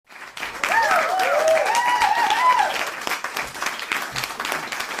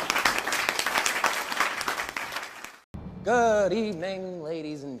Good evening,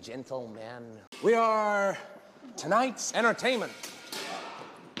 ladies and gentlemen. We are tonight's entertainment.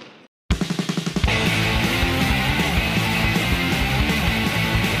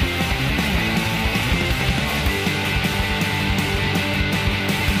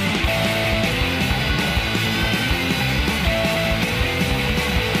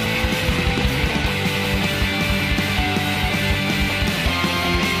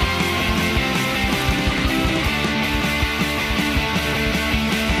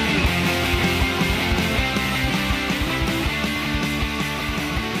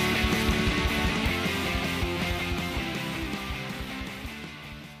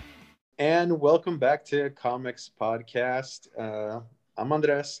 And welcome back to Comics Podcast. I'm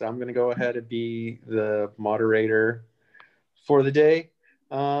Andres. I'm going to go ahead and be the moderator for the day.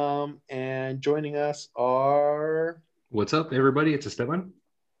 And joining us are... What's up, everybody? It's Esteban.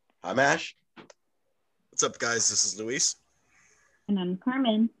 I'm Ash. What's up, guys? This is Luis. And I'm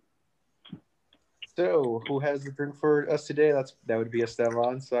Carmen. So, who has the drink for us today? That would be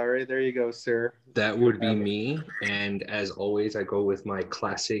Esteban. Sorry. There you go, sir. That would be me. And as always, I go with my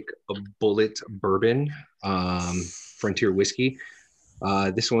classic Bullet Bourbon Frontier Whiskey.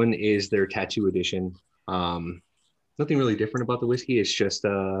 This one is their tattoo edition. Nothing really different about the whiskey. It's just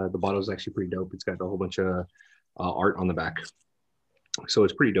the bottle is actually pretty dope. It's got a whole bunch of art on the back. So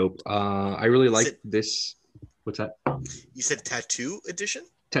it's pretty dope. I really like this. What's that? You said tattoo edition?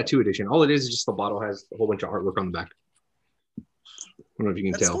 Tattoo edition. All it is just the bottle has a whole bunch of artwork on the back. I don't know if you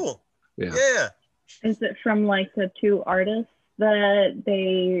can That's tell. Cool. Yeah. Is it from like the two artists that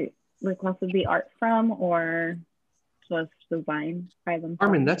they requested the art from, or just designed by them?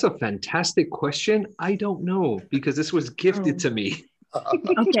 Carmen, that's a fantastic question. I don't know because this was gifted to me.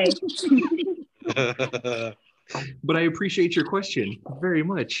 Okay. But I appreciate your question very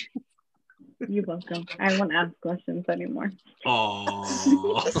much. You're welcome. I won't ask questions anymore. Oh.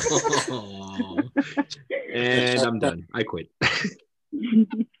 And I'm done. I quit.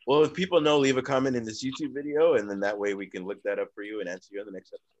 Well, if people know, leave a comment in this YouTube video, and then that way we can look that up for you and answer you on the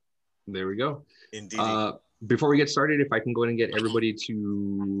next episode. There we go. Indeed. Before we get started, if I can go ahead and get everybody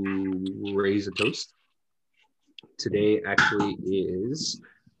to raise a toast. Today actually is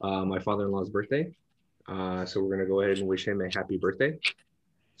my father-in-law's birthday. So we're going to go ahead and wish him a happy birthday.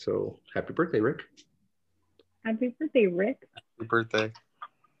 So happy birthday, Rick. Happy birthday, Rick. Happy birthday.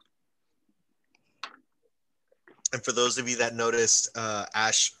 And for those of you that noticed,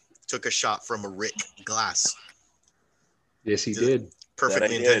 Ash took a shot from a Rick glass. Yes, he did.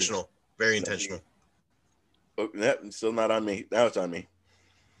 Perfectly intentional. Very intentional. Oh, that's still not on me. Now it's on me.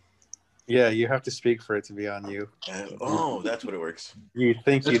 Yeah, you have to speak for it to be on you. Oh, that's what it works. You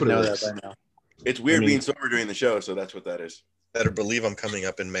think That's you'd what it know is. that by now. It's weird being sober during the show, so that's what that is. Better believe I'm coming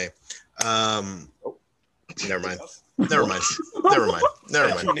up in May. Never mind. Never mind.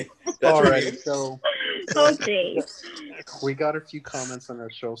 All right, so Okay. we got a few comments on our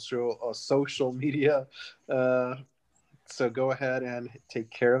social media. So go ahead and take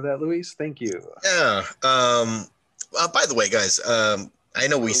care of that, Luis. Thank you. Yeah. By the way, guys, I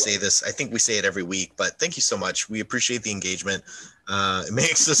know we say this. I think we say it every week, but thank you so much. We appreciate the engagement. It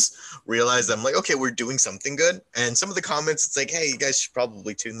makes us realize that I'm like, okay, we're doing something good. And some of the comments, it's like, hey, you guys should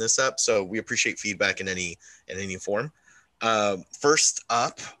probably tune this up. So we appreciate feedback in any form. First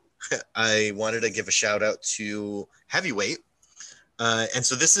up, I wanted to give a shout out to Heavyweight. And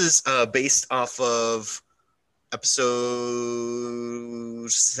so this is based off of episode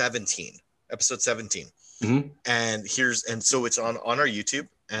 17. Mm-hmm. And so it's on our YouTube,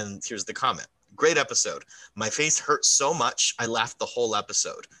 and here's the comment. Great episode. My face hurt so much I laughed the whole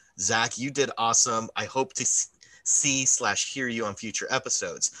episode. Zach, you did awesome. I hope to see/hear you on future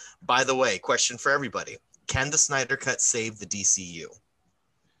episodes. By the way, question for everybody. Can the Snyder Cut save the DCU?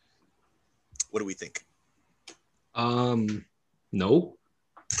 What do we think? No.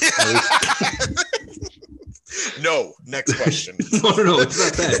 No. Next question. No, it's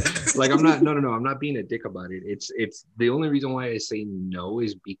not that. Like, I'm not being a dick about it. It's the only reason why I say no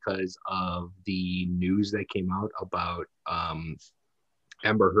is because of the news that came out about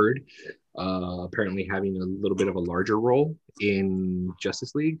Amber Heard apparently having a little bit of a larger role in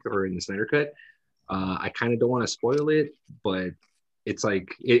Justice League or in the Snyder Cut. I kind of don't want to spoil it, but it's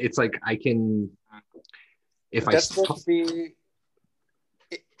like I can if that's I supposed to be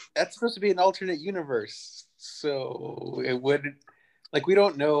that's supposed to be an alternate universe. So it would, like, we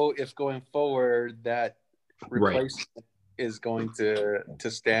don't know if going forward that replacement is going to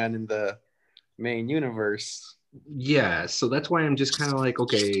stand in the main universe. Yeah, so that's why I'm just kind of like,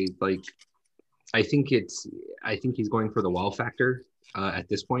 okay, like I think he's going for the wow factor at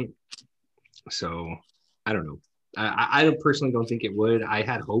this point. So I don't know. I personally don't think it would. I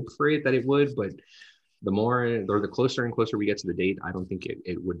had hope for it that it would, but the more or the closer and closer we get to the date, I don't think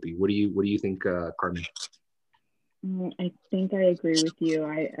it would be. What do you think, Carmen? I think I agree with you.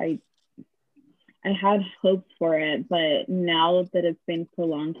 I had hopes for it, but now that it's been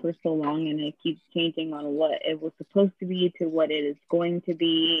prolonged for so long and it keeps changing on what it was supposed to be to what it is going to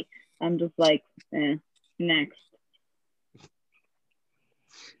be, I'm just like, next.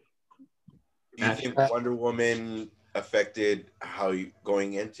 Do you think Wonder Woman affected how you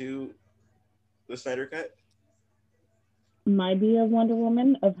going into the Snyder Cut? My idea of Wonder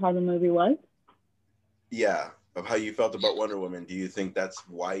Woman, of how the movie was? Yeah, of how you felt about Wonder Woman. Do you think that's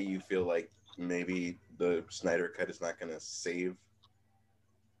why you feel like maybe the Snyder Cut is not going to save?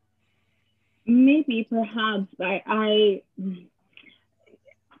 Maybe, perhaps. I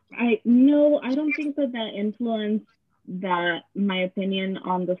no, I don't think that influenced my opinion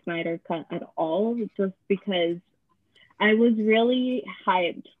on the Snyder Cut at all, just because I was really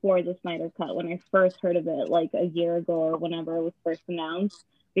hyped for the Snyder Cut when I first heard of it, like a year ago or whenever it was first announced,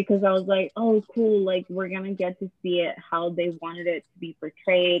 because I was like, oh, cool, like we're gonna get to see it how they wanted it to be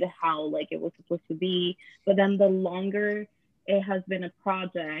portrayed, how like it was supposed to be. But then the longer it has been a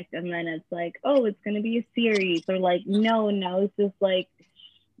project, and then it's like, oh, it's gonna be a series, or like, no, it's just like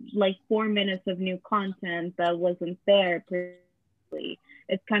 4 minutes of new content that wasn't there previously.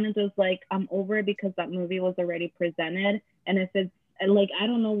 It's kind of just like, I'm over it because that movie was already presented. And if it's like, I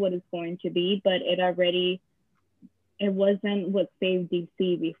don't know what it's going to be, but it wasn't what saved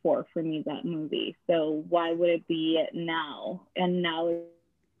DC before for me, that movie. So why would it be it now? And now,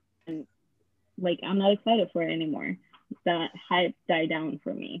 like, I'm not excited for it anymore. That hype died down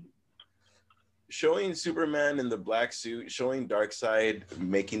for me. Showing Superman in the black suit, showing Darkseid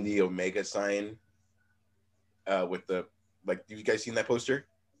making the Omega sign with the, like, have you guys seen that poster?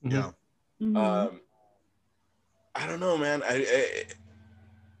 Yeah. Mm-hmm. I don't know, man.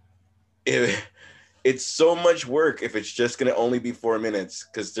 It's so much work if it's just gonna only be 4 minutes,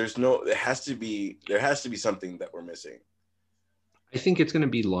 because there has to be something that we're missing. I think it's going to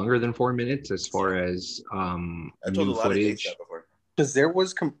be longer than 4 minutes as far as new footage. Because there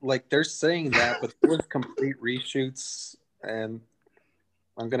was they're saying that, but there was complete reshoots, and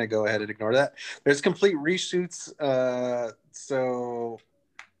I'm gonna go ahead and ignore that. There's complete reshoots. So,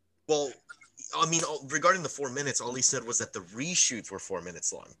 well, I mean, regarding the 4 minutes, all he said was that the reshoots were 4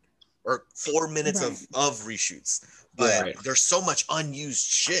 minutes long, or 4 minutes of reshoots. But there's so much unused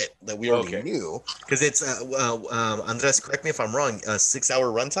shit that we already knew, because it's Andres, correct me if I'm wrong, 6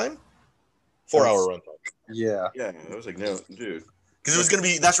 hour runtime, 4 hour runtime. Yeah. I was like, no, dude. Because it was gonna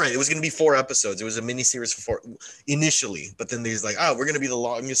be, that's right, it was gonna be 4 episodes. It was a mini series for 4 initially, but then there's like, we're gonna be the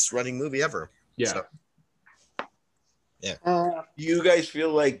longest running movie ever. Yeah. So, yeah. Do you guys feel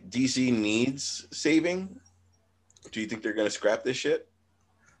like DC needs saving? Do you think they're gonna scrap this shit?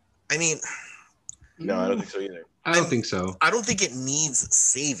 I mean, no, I don't think so either. I don't think so. I don't think it needs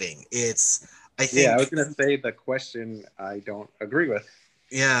saving. I think. Yeah, I was gonna say the question I don't agree with.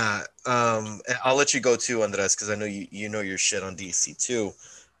 Yeah, I'll let you go too, Andres, because I know you know your shit on DC too.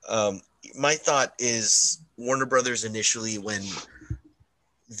 My thought is Warner Brothers initially, when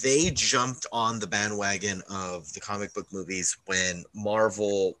they jumped on the bandwagon of the comic book movies when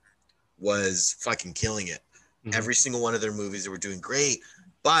Marvel was fucking killing it. Mm-hmm. Every single one of their movies, they were doing great,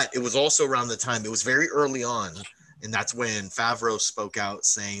 but it was also around the time, it was very early on, and that's when Favreau spoke out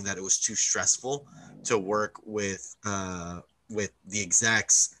saying that it was too stressful to work with the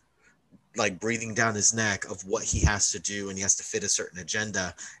execs, like breathing down his neck of what he has to do, and he has to fit a certain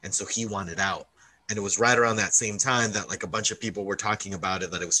agenda, and so he wanted out. And it was right around that same time that like a bunch of people were talking about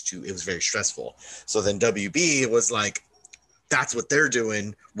it, that it was very stressful. So then WB was like, that's what they're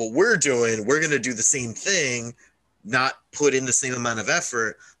doing, what we're doing, we're going to do the same thing, not put in the same amount of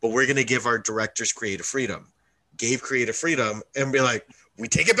effort, but we're going to give our directors creative freedom. Gave creative freedom and be like, we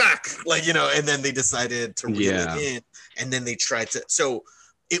take it back, like, you know, and then they decided to reel it in, and then they tried to, so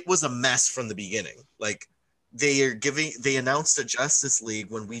it was a mess from the beginning. Like they announced the Justice League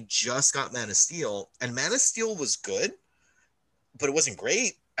when we just got Man of Steel, and Man of Steel was good, but it wasn't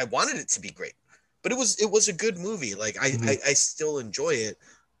great. I wanted it to be great, but it was a good movie. Like I still enjoy it.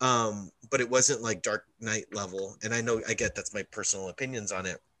 But it wasn't like Dark Knight level. And I know, I get that's my personal opinions on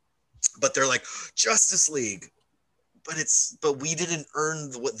it, but they're like Justice League, but we didn't earn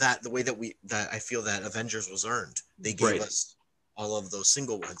the way that I feel that Avengers was earned. They gave us all of those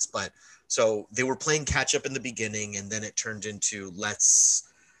single ones, but so they were playing catch up in the beginning, and then it turned into let's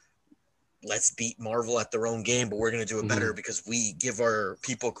beat Marvel at their own game, but we're going to do it better because we give our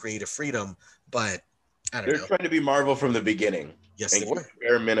people creative freedom. But I don't know. They're trying to be Marvel from the beginning. Yes, and they were.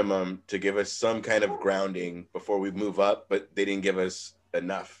 bare minimum to give us some kind of grounding before we move up, but they didn't give us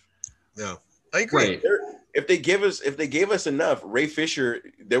enough. No, I agree. Right. If they gave us enough, Ray Fisher,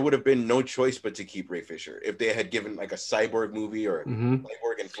 there would have been no choice but to keep Ray Fisher. If they had given like a Cyborg movie or Mm-hmm.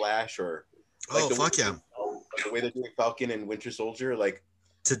 Cyborg and Flash or like the way they're doing Falcon and Winter Soldier, like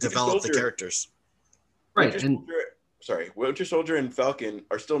to develop the characters. Right. Winter Soldier and Falcon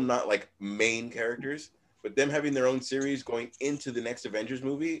are still not like main characters, but them having their own series going into the next Avengers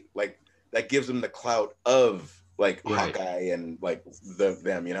movie, like that gives them the clout of like Hawkeye and like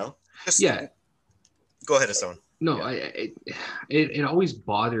them, you know? Yeah. Go ahead, Hassan. No, Yeah. It always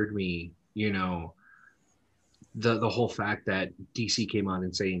bothered me, you know, the whole fact that DC came on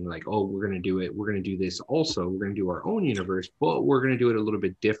and saying like, oh, we're going to do it. We're going to do this. Also, we're going to do our own universe, but we're going to do it a little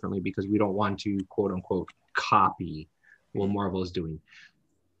bit differently because we don't want to quote unquote copy what Marvel is doing.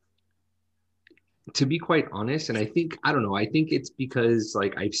 To be quite honest, and I think it's because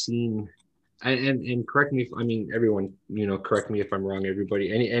like I've seen, and correct me if, I mean, everyone, you know, correct me if I'm wrong,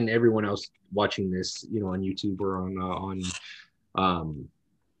 everybody, and everyone else watching this, you know, on YouTube or on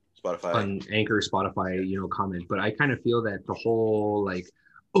Spotify, on Anchor, Spotify, you know, comment. But I kind of feel that the whole like,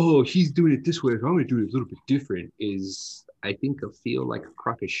 oh, he's doing it this way, so I'm going to do it a little bit different is, I think, feel like a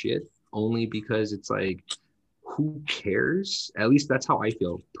crock of shit, only because it's like, who cares? At least that's how I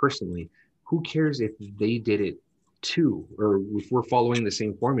feel personally. Who cares if they did it too, or if we're following the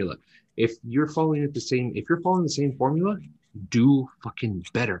same formula? If you're following the same formula, do fucking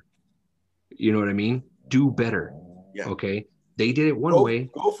better. You know what I mean? Do better. Yeah. Okay. They did it one way.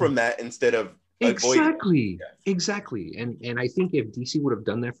 Go from that instead of exactly. And I think if DC would have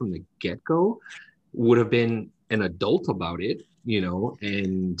done that from the get-go, would have been an adult about it, you know,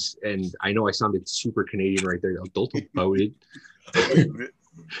 and I know I sounded super Canadian right there, adult about it.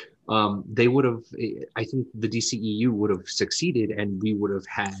 They would have, I think the DCEU would have succeeded and we would have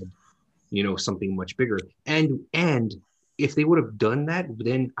had, you know, something much bigger. And if they would have done that,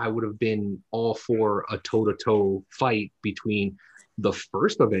 then I would have been all for a toe-to-toe fight between the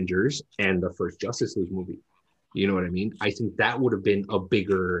first Avengers and the first Justice League movie. You know what I mean? I think that would have been a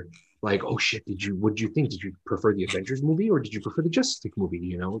bigger, like, oh shit, what did you think? Did you prefer the Avengers movie or did you prefer the Justice League movie?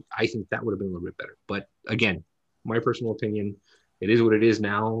 You know, I think that would have been a little bit better. But again, my personal opinion, it is what it is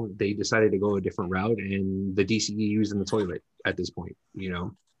now. They decided to go a different route and the DCEU's in the toilet at this point, you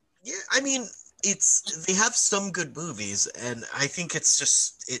know? Yeah, I mean, they have some good movies, and I think it's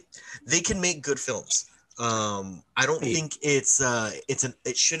just they can make good films. I don't think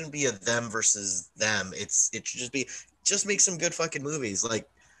it shouldn't be a them versus them. It should just make some good fucking movies. Like,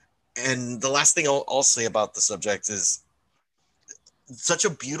 and the last thing I'll say about the subject is such a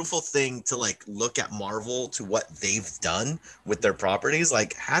beautiful thing to like look at Marvel to what they've done with their properties.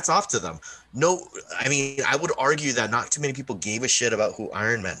 Like, hats off to them. No, I mean, I would argue that not too many people gave a shit about who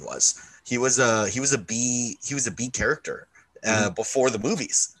Iron Man was. He was a B character before the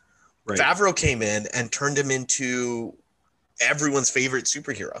movies. Right. Favreau came in and turned him into everyone's favorite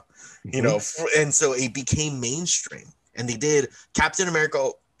superhero, you know, and so it became mainstream. And they did. Captain America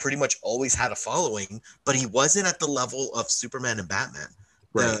pretty much always had a following, but he wasn't at the level of Superman and Batman.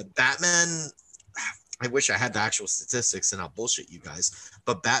 Right. Batman, I wish I had the actual statistics and I'll bullshit you guys,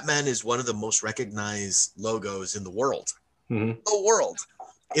 but Batman is one of the most recognized logos in the world. The world.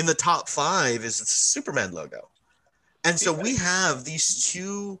 In the top 5 is the Superman logo. And so we have these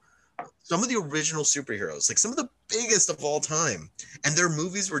two, some of the original superheroes, like some of the biggest of all time, and their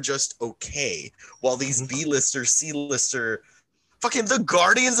movies were just okay, while these B-lister, C-lister, fucking the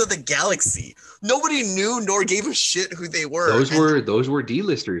Guardians of the Galaxy, nobody knew nor gave a shit who they were. Those were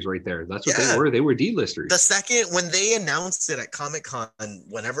D-listers right there. That's what they were. They were D-listers. The second when they announced it at Comic-Con,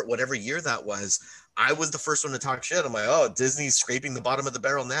 whatever year that was, I was the first one to talk shit. I'm like, oh, Disney's scraping the bottom of the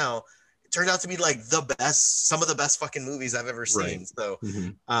barrel now. It turned out to be like some of the best fucking movies I've ever seen. Right. So,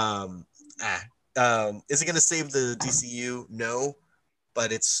 is it going to save the DCU? No,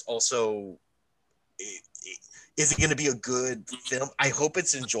 but it's also, is it going to be a good film? I hope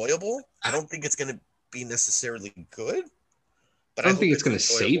it's enjoyable. I don't think it's going to be necessarily good, but I don't think it's going to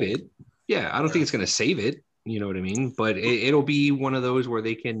save it. Yeah, I don't think it's going to save it. You know what I mean? But it'll be one of those where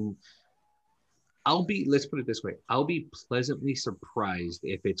they can. Let's put it this way. I'll be pleasantly surprised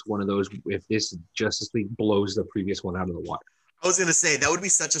if it's one of those, if this Justice League blows the previous one out of the water. I was going to say, that would be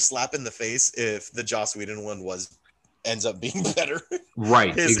such a slap in the face if the Joss Whedon one ends up being better.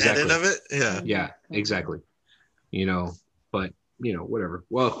 Right. His exactly. edit of it. Yeah. Yeah, exactly. You know, but, you know, whatever.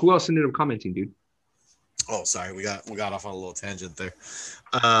 Well, who else ended up commenting, dude? Oh, sorry, we got off on a little tangent there.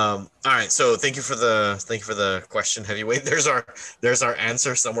 All right, so thank you for the question, heavyweight. There's our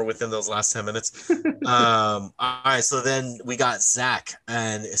answer somewhere within those last 10 minutes. All right, so then we got Zach,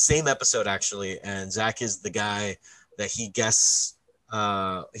 and same episode actually, and Zach is the guy that he guests.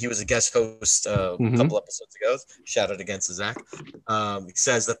 He was a guest host a couple episodes ago. Shout out against to Zach. He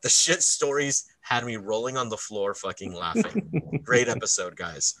says that the shit stories had me rolling on the floor, fucking laughing. Great episode,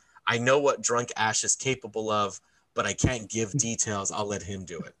 guys. I know what drunk Ash is capable of, but I can't give details. I'll let him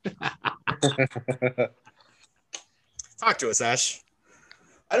do it. Talk to us, Ash.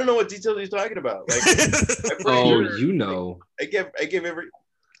 I don't know what details he's talking about. Like, you know. I give every.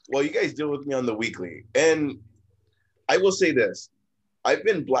 Well, you guys deal with me on the weekly, and I will say this: I've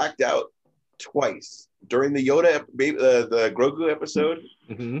been blacked out twice during the Yoda, the Grogu episode,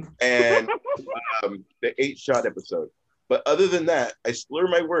 and the 8-shot episode. But other than that, I slur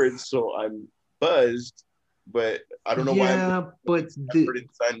my words, so I'm buzzed. But I don't know why. I'm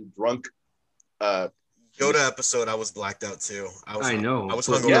drunk. Yoda episode, I was blacked out too. I know. I was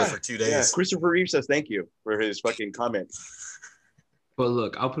hungover for 2 days. Yeah. Christopher Reeve says thank you for his fucking comment. But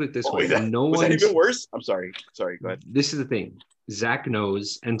look, I'll put it this way: was that even worse? I'm sorry. Sorry, go ahead. This is the thing. Zach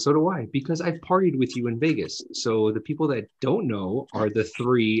knows, and so do I, because I've partied with you in Vegas. So the people that don't know are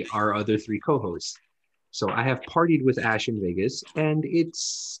our other three co-hosts. So I have partied with Ash in Vegas, and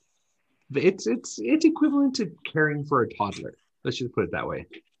it's equivalent to caring for a toddler. Let's just put it that way.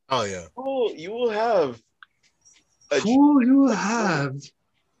 Oh yeah. Oh, you will have.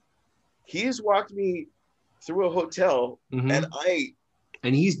 He's walked me through a hotel,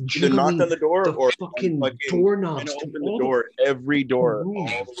 and he's either knocked on the door or fucking doorknobs. Open the door, every door, all the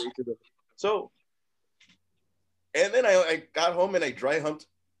way to the. So, and then I got home and I dry humped,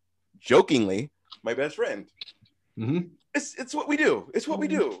 jokingly, my best friend. It's what we do. It's what we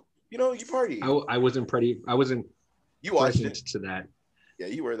do. You know, you party. I wasn't pretty. I wasn't. You watched present to that. Yeah,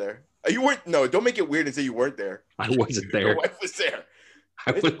 you were there. You weren't. No, don't make it weird and say you weren't there. I wasn't there. Your wife was there.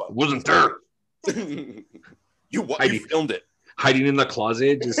 I wasn't there. You filmed it. Hiding in the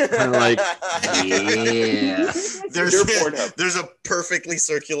closet, just kind of like, yeah. There's a perfectly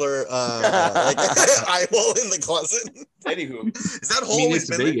circular eye wall in the closet. Anywho, is that hole always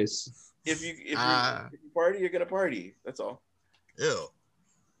been Vegas? If you party, you're gonna party. That's all. Ew.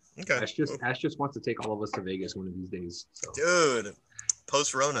 Okay. Ash just wants to take all of us to Vegas one of these days. So. Dude,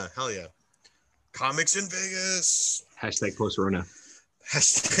 post Rona, hell yeah. Comics in Vegas. Hashtag post Rona.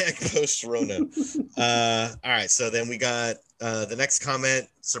 Hashtag post Rona. All right, so then we got the next comment.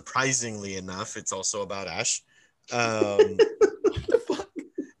 Surprisingly enough, it's also about Ash. And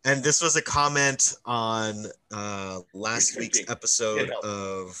this was a comment on last week's episode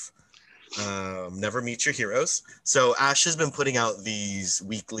of Never Meet Your Heroes. So Ash has been putting out these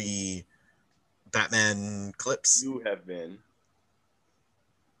weekly Batman clips. You have been,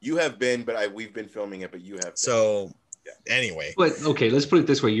 but we've been filming it, but you have been. So anyway. But okay, let's put it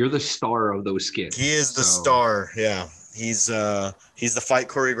this way. You're the star of those skits. He is the star, yeah. He's the fight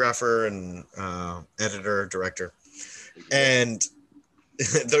choreographer and editor, director. And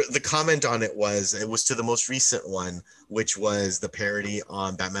the comment on it was to the most recent one, which was the parody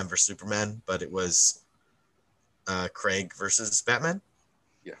on Batman vs Superman, but it was Craig versus Batman.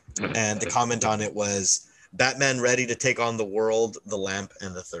 Yeah. And the comment on it was Batman ready to take on the world, the lamp,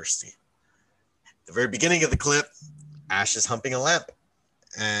 and the thirsty. At the very beginning of the clip, Ash is humping a lamp.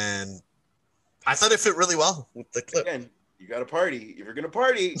 And I thought it fit really well with the clip. Again, you got to party. If you're going to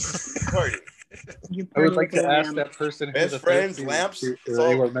party, party. I would like to ask that person who best friends, lamps, they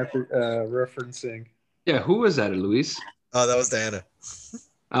were referencing. Yeah, who was that, Luis? Oh, that was Diana.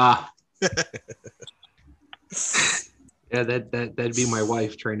 Yeah, that'd be my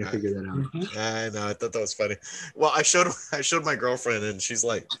wife trying to figure that out. I know. I thought that was funny. Well, I showed my girlfriend, and she's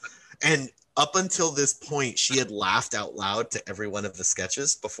like, and up until this point, she had laughed out loud to every one of the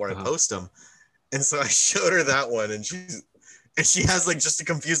sketches before I post them, and so I showed her that one, and she has like just a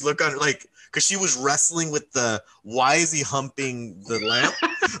confused look on her, like, because she was wrestling with the why is he humping the lamp?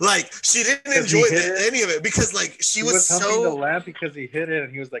 Like she didn't enjoy any of it because like she was humping the lamp because he hit it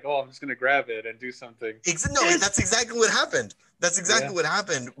and he was like, oh, I'm just gonna grab it and do something. No, that's exactly what happened. That's exactly what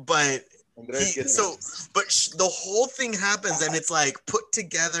happened. But the whole thing happens and it's like put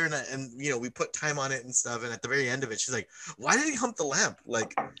together and you know we put time on it and stuff. And at the very end of it, she's like, why did he hump the lamp?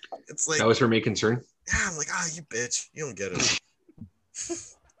 Like it's like that was her main concern. Yeah, I'm like, you bitch, you don't get it.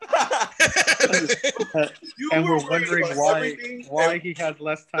 And we're wondering why he has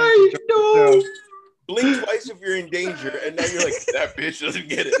less time to jump. Blink twice if you're in danger, and now you're like, that bitch doesn't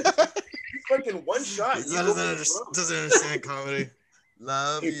get it. He's fucking one shot. Doesn't understand comedy.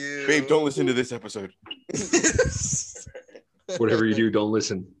 Love you. Babe, don't listen to this episode. Whatever you do, don't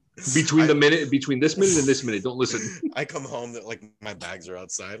listen. Between this minute and this minute, don't listen. I come home that like my bags are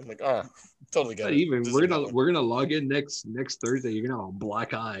outside. I'm like, oh, totally get Not it. even. This We're is gonna that we're gonna log in next Thursday. You're gonna have a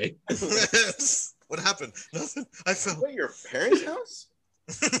black eye. one. What happened? Nothing. I fell. What, your parents' house?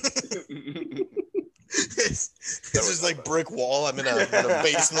 It's just like brick wall. I'm in a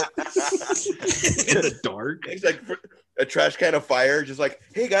basement. In the dark. It's like a trash can of fire, just like,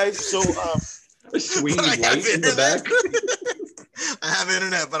 hey guys, so A swinging I have light in the internet. back. I have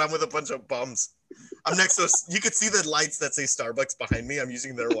internet, but I'm with a bunch of bums. I'm next to you could see the lights that say Starbucks behind me. I'm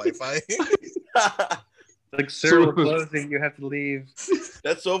using their Wi-Fi. Like, sir, So- we're closing. You have to leave.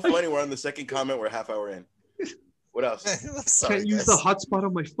 that's so funny. We're on the second comment. We're a half hour in. What else? I'm sorry, Can't use guys. the hotspot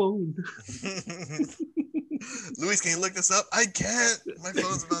on my phone. Luis, can you look this up? I can't. My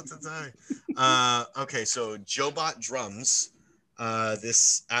phone's about to die. Okay, so Jobot Drums.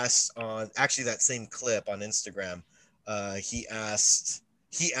 This asked on actually that same clip on Instagram. He asked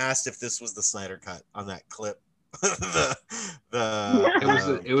if this was the Snyder cut on that clip.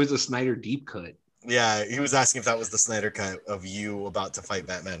 It was a Snyder deep cut. Yeah, he was asking if that was the Snyder cut of you about to fight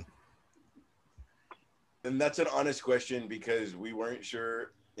Batman. And that's an honest question because we weren't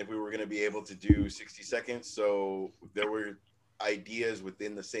sure if we were going to be able to do 60 seconds. So there were ideas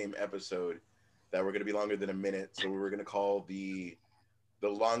within the same episode that were going to be longer than a minute. So we were going to call the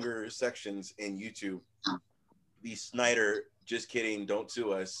longer sections in YouTube the Snyder "Just kidding, don't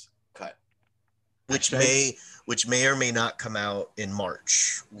sue us" cut. Which may or may not come out in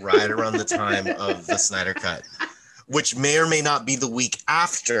March, right around the time of the Snyder cut. Which may or may not be the week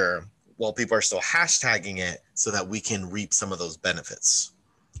after, while people are still hashtagging it, so that we can reap some of those benefits.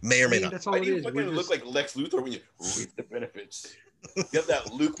 May or may not. That's all Why it do you is. fucking We're look just- like Lex Luthor when you reap the benefits? You have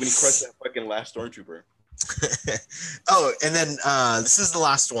that Luke when he crushed that fucking last stormtrooper. Oh, and then this is the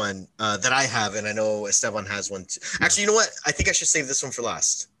last one that I have, and I know Esteban has one too. Actually, you know what? I think I should save this one for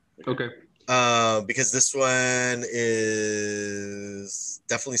last. Okay. Because this one is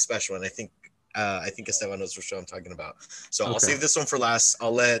definitely special, and I think Esteban knows what show I'm talking about. So I'll Okay. save this one for last.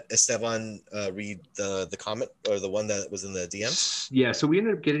 I'll let Esteban read the comment or the one that was in the DM. Yeah, so we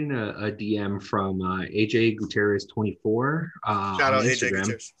ended up getting a DM from AJ Gutierrez 24 Shout on out AJ Instagram,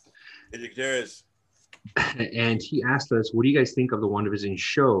 Gutierrez. Gutierrez. and he asked us, "What do you guys think of the WandaVision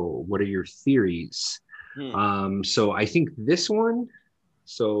show? What are your theories?" So I think this one.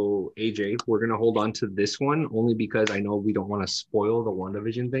 So AJ, we're gonna hold on to this one only because I know we don't want to spoil the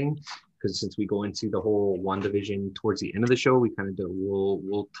WandaVision thing. Because since we go into the whole WandaVision towards the end of the show, we kind of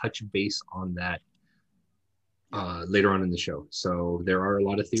we'll touch base on that later on in the show. So there are a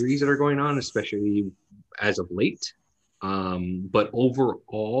lot of theories that are going on, especially as of late. But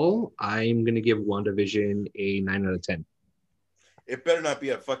overall, I'm gonna give WandaVision a 9 out of 10. It better not be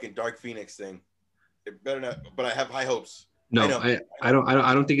a fucking Dark Phoenix thing. It better not. But I have high hopes. No, I I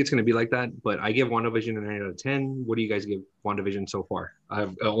don't think it's gonna be like that. But I give WandaVision a 9 out of 10. What do you guys give WandaVision so far? I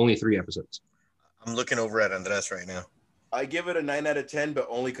have only 3 episodes. I'm looking over at Andres right now. I give it a 9 out of 10, but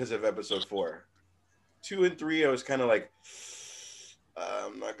only because of episode 4. 2 and 3, I was kind of like,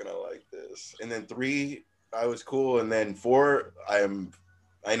 I'm not gonna like this. And then 3, I was cool. And then 4, I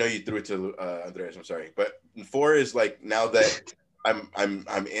know you threw it to Andres. I'm sorry, but 4 is like now that I'm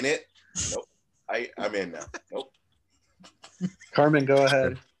in it. Nope, I'm in now. Nope. Carmen, go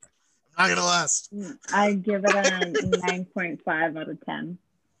ahead. I'm not gonna last. I give it a 9.5 out of 10.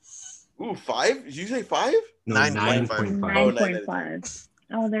 Ooh, 5? Did you say 5? No, 9.5. 9.5. Oh, 9.5.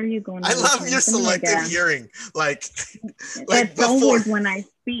 Oh, there you go. I love your selective hearing. Like It's before. always when I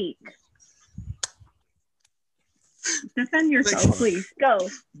speak. Defend yourself, please. Go.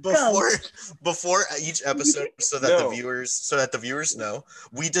 Before each episode, so that the viewers know,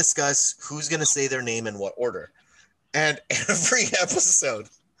 we discuss who's gonna say their name in what order. And every episode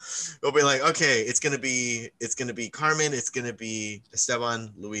we'll be like, okay, it's gonna be Carmen, it's gonna be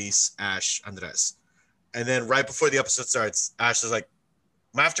Esteban, Luis, Ash, Andres. And then right before the episode starts, Ash is like,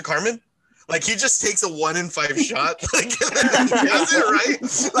 am I after Carmen? Like he just takes a 1 in 5 shot. Like he has it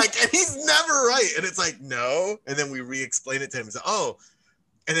right. Like, and he's never right. And it's like, no. And then we re-explain it to him. He's like, oh.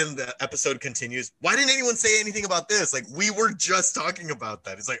 And then the episode continues. Why didn't anyone say anything about this? Like, we were just talking about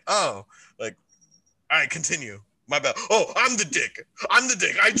that. It's like, oh, like, all right, continue. My bad. Oh, I'm the dick.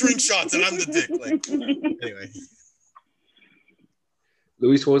 I drink shots and I'm the dick. Like, anyway.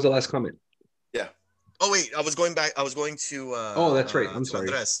 Luis, what was the last comment? Oh wait, I was going to. Oh, that's right. I'm to sorry.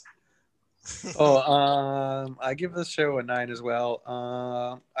 Andres. I give this show a 9 as well.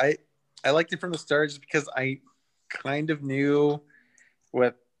 I liked it from the start just because I kind of knew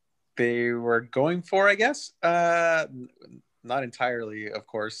what they were going for, I guess. Not entirely, of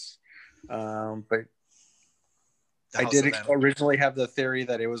course, but I House did of M. originally have the theory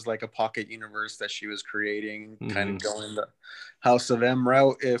that it was like a pocket universe that she was creating, kind of going the House of M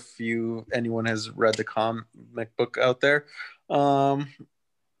route. If anyone has read the comic book out there, so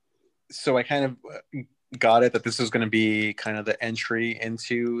I kind of got it that this was going to be kind of the entry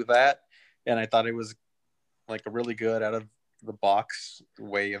into that, and I thought it was like a really good out of the box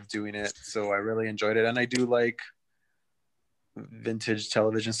way of doing it. So I really enjoyed it, and I do like vintage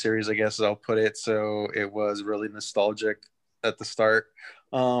television series, I guess I'll put it. So it was really nostalgic at the start,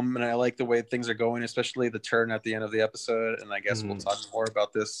 and I like the way things are going, especially the turn at the end of the episode. And I guess we'll talk more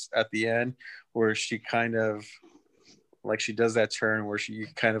about this at the end, where she kind of like she does that turn where she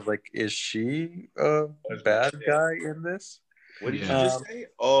kind of like, is she a bad guy in this? What did you just say?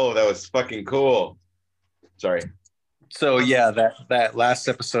 Oh, that was fucking cool. Sorry. So yeah, that last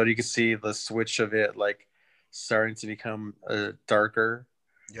episode, you can see the switch of it like starting to become darker.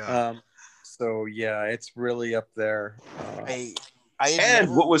 Yeah. So yeah, it's really up there.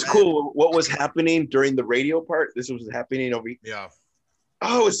 And what was cool, what was happening during the radio part? This was happening over. Yeah.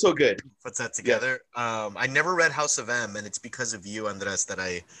 Oh, it's so good. Puts that together. Yeah. I never read House of M, and it's because of you, Andres, that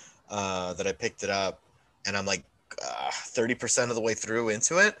I picked it up, and I'm like 30% of the way through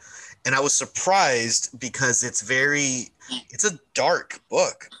into it, and I was surprised because it's a dark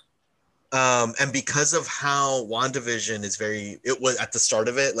book. And because of how WandaVision is it was at the start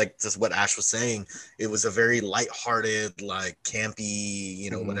of it, like just what Ash was saying, it was a very lighthearted, like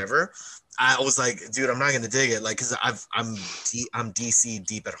campy, whatever. I was like, dude, I'm not gonna dig it, like, because I'm DC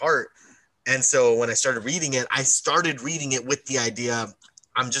deep at heart, and so when I started reading it with the idea,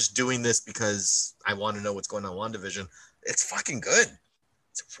 I'm just doing this because I want to know what's going on in WandaVision. It's fucking good.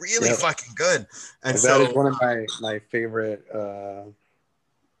 It's really fucking good, and that is one of my favorite.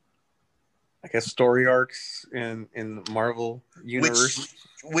 I guess story arcs in the Marvel universe,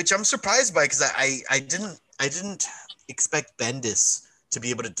 which I'm surprised by, because I didn't expect Bendis to be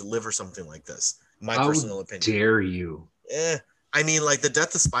able to deliver something like this. My personal opinion. Dare you? I mean, like the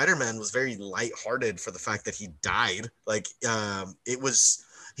death of Spider-Man was very lighthearted for the fact that he died. Like, it was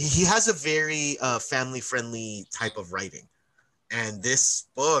he has a very family-friendly type of writing, and this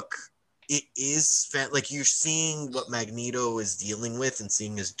book. It is like you're seeing what Magneto is dealing with and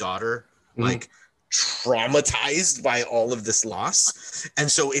seeing his daughter like traumatized by all of this loss,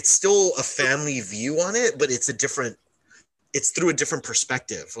 and so it's still a family view on it, but it's through a different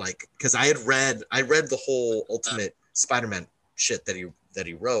perspective. Like, because I read the whole Ultimate Spider-Man shit that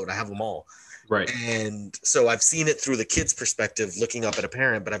he wrote. I have them all, right? And so I've seen it through the kid's perspective, looking up at a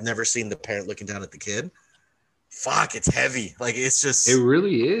parent, but I've never seen the parent looking down at the kid. Fuck, it's heavy. Like, it's just, it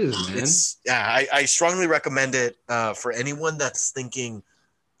really is, man. I strongly recommend it for anyone that's thinking.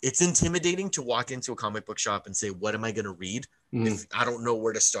 It's intimidating to walk into a comic book shop and say, what am I going to read? If I don't know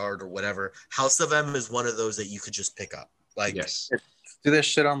where to start or whatever. House of M is one of those that you could just pick up. Like, yes. Do this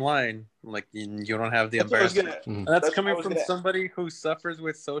shit online. Like, you don't have the embarrassment. That's coming from somebody who suffers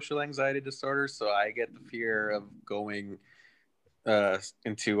with social anxiety disorder. So I get the fear of going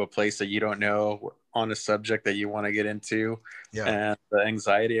into a place that you don't know on a subject that you want to get into. Yeah. And the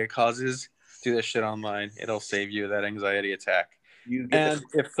anxiety it causes. Do this shit online. It'll save you that anxiety attack.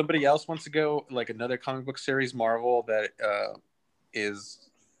 If somebody else wants to go, like another comic book series, Marvel, that it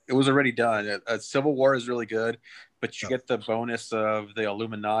was already done. Civil War is really good, but you get the bonus of the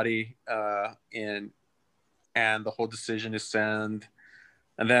Illuminati and the whole decision to send,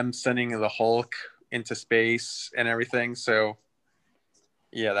 and them sending the Hulk into space and everything. So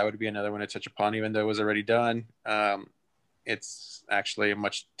yeah, that would be another one to touch upon, even though it was already done. It's actually a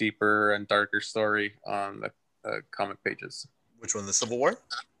much deeper and darker story on the comic pages. Which one? The Civil War?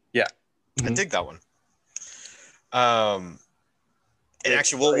 Yeah. I dig that one. And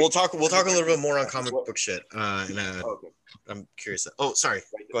actually, we'll talk a little bit more on comic book shit. I'm curious. Oh, sorry.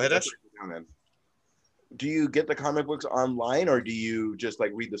 Go ahead, Ash. Do you get the comic books online, or do you just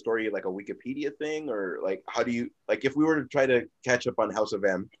like read the story like a Wikipedia thing, or like how do you, like, if we were to try to catch up on House of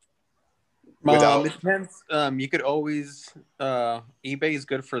M? It depends. You could always eBay is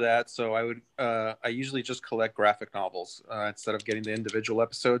good for that. So I usually just collect graphic novels instead of getting the individual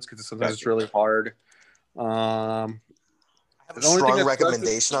episodes, because sometimes it's really hard. I have a strong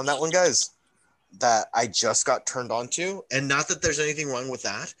recommendation on that one, guys, that I just got turned on to. And not that there's anything wrong with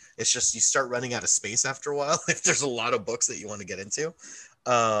that. It's just you start running out of space after a while if there's a lot of books that you want to get into.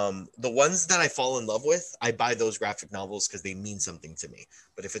 The ones that I fall in love with, I buy those graphic novels because they mean something to me.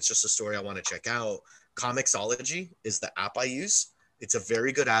 But if it's just a story I want to check out, Comixology is the app I use. It's a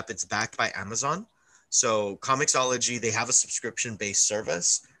very good app. It's backed by Amazon. So Comixology, they have a subscription-based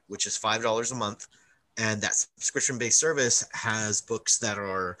service, which is $5 a month. And that subscription-based service has books that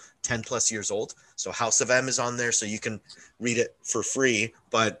are 10 plus years old. So House of M is on there, so you can read it for free,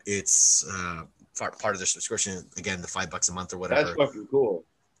 but it's part of their subscription. Again, the $5 a month or whatever. That's fucking cool.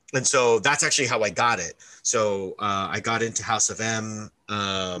 And so that's actually how I got it. So I got into House of M.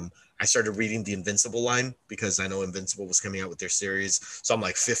 I started reading the Invincible line because I know Invincible was coming out with their series. So I'm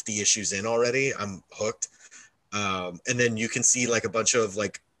like 50 issues in already. I'm hooked. And then you can see like a bunch of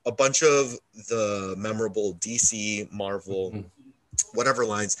the memorable DC, Marvel, whatever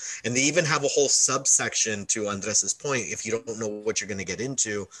lines. And they even have a whole subsection, to Andres's point, if you don't know what you're going to get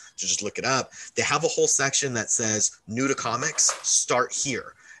into, to just look it up. They have a whole section that says new to comics, start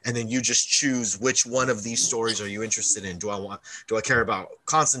here. And then you just choose which one of these stories are you interested in. Do I care about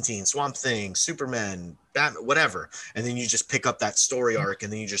Constantine, Swamp Thing, Superman, Batman, whatever. And then you just pick up that story arc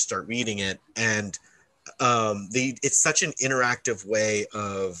and then you just start reading it. And it's such an interactive way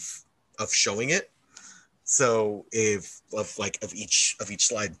of showing it. So of each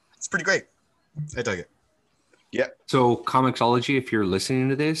slide, it's pretty great. I dug it. Yeah. So Comixology, if you're listening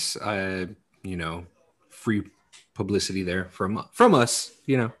to this, free publicity there from us,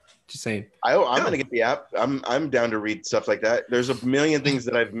 just saying. I'm gonna get the app. I'm down to read stuff like that. There's a million things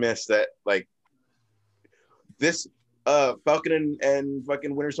that I've missed that, like, this Falcon and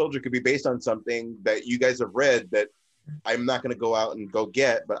fucking Winter Soldier could be based on something that you guys have read that I'm not gonna go out and go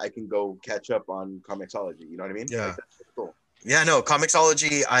get, but I can go catch up on Comixology. You know what I mean? Yeah. Like, that's cool. Yeah, no,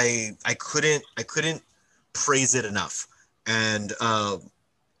 Comixology, I couldn't praise it enough. And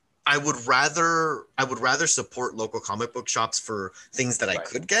I would rather support local comic book shops for things that I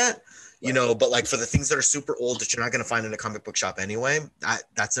could get, but like for the things that are super old that you're not going to find in a comic book shop anyway,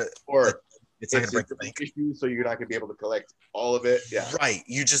 it's not going to break the bank. Issue, so you're not going to be able to collect all of it. Yeah. Right.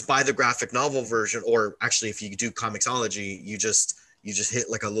 You just buy the graphic novel version, or actually if you do Comixology, you just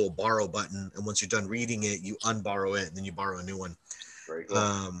hit like a little borrow button, and once you're done reading it, you unborrow it and then you borrow a new one. Very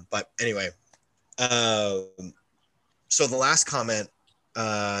cool. But anyway, so the last comment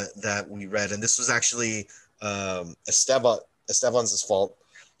that we read, and this was actually Esteban's fault.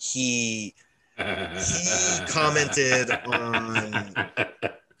 He commented on.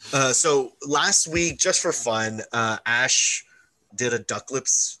 So last week, just for fun, Ash did a Duck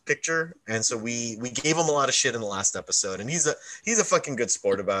Lips picture, and so we gave him a lot of shit in the last episode, and he's a fucking good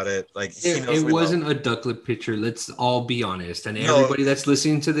sport about it. Like it wasn't a Duck Lip picture. Let's all be honest, and everybody that's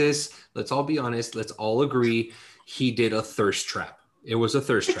listening to this, let's all be honest. Let's all agree he did a thirst trap. It was a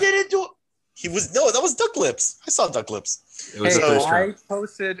thirst trap. That was Duck Lips. I saw Duck Lips. It was a thirst trap. I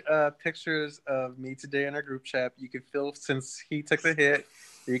posted pictures of me today in our group chat. You can feel, since he took the hit,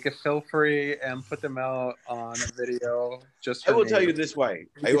 you can feel free and put them out on video. I will tell you this way.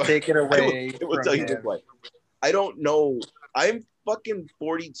 Take it away. I will tell you this way. I don't know. I'm fucking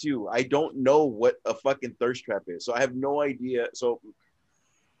 42. I don't know what a fucking thirst trap is, so I have no idea. So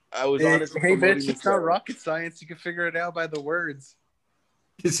I was honest. Hey, bitch, it's not rocket science. You can figure it out by the words.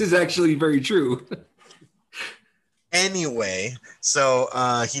 This is actually very true. Anyway, so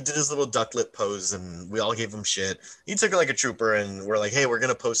he did his little duck lip pose, and we all gave him shit. He took it like a trooper, and we're like, hey, we're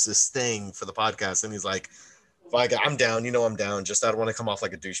going to post this thing for the podcast. And he's like, fuck, I'm down. I'm down. Just I don't want to come off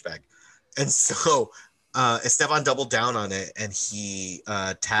like a douchebag. And so Esteban doubled down on it, and he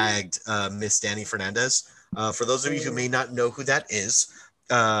tagged Miss Danny Fernandez. For those of you who may not know who that is,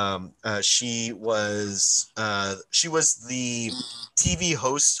 she was the TV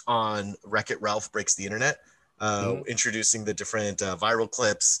host on Wreck-It Ralph Breaks the Internet, introducing the different viral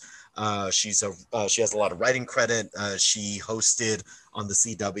clips. She has a lot of writing credit. She hosted on the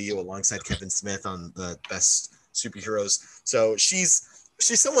CW alongside Kevin Smith on the Best Superheroes. So she's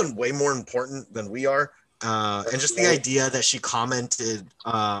someone way more important than we are. And just the idea that she commented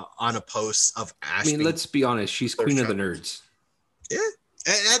on a post of Ash. I mean, let's be honest. She's queen of the nerds. Yeah.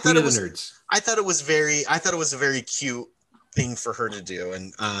 And I thought it was a very cute thing for her to do.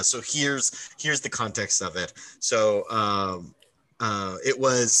 And so here's the context of it. So it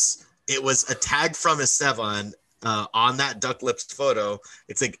was a tag from Esteban on that Duck Lips photo.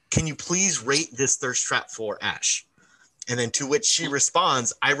 It's like, can you please rate this thirst trap for Ash? And then to which she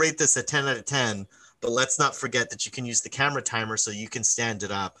responds, I rate this a 10 out of 10, but let's not forget that you can use the camera timer so you can stand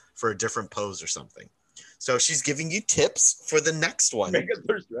it up for a different pose or something. So she's giving you tips for the next one. Make a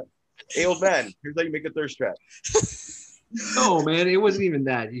thirst trap. Hey, old man, here's how you make a thirst trap. No, man, it wasn't even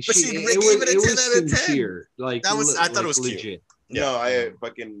that. It was sincere. Like that was. I thought it was legit. Cute. Yeah. No, I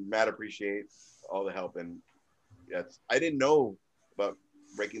fucking mad appreciate all the help, and I didn't know about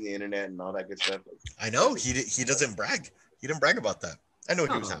breaking the internet and all that good stuff. I know he doesn't brag. He didn't brag about that. I know he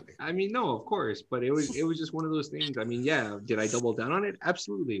No, was happy. I mean, no, of course, but it was just one of those things. I mean, yeah, did I double down on it?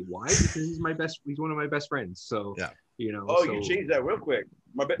 Absolutely. Why? Because he's one of my best friends. So Yeah. Oh, so, you changed that real quick.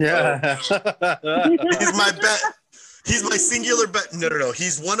 My bad. Yeah. He's my bet. He's my singular bet. No.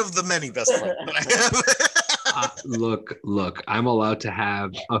 He's one of the many best friends that I have. look, I'm allowed to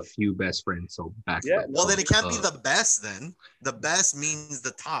have a few best friends. So back Yeah, it Well, then it can't be up. the best. Then the best means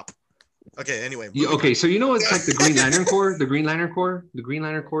the top. Okay. Anyway. Okay, so it's like the Green Lantern Corps. The Green Lantern Corps. The Green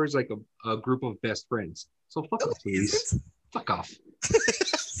Lantern Corps is like a group of best friends. So fuck off, please. Fuck off.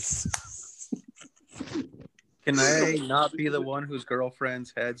 Can I not be the one whose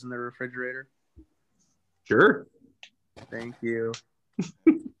girlfriend's head's in the refrigerator? Sure. Thank you.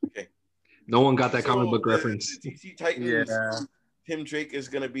 No one got that comic So, book reference. The DC Titans. Yeah. Tim Drake is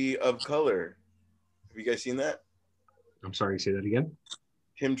going to be of color. Have you guys seen that? I'm sorry, say that again.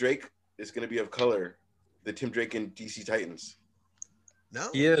 Tim Drake is going to be of color. The Tim Drake in DC Titans. No.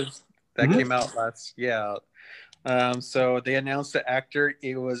 He is. That Mhm. came out last. Yeah. So they announced the actor.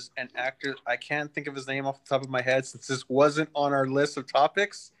 It was an actor. I can't think of his name off the top of my head since this wasn't on our list of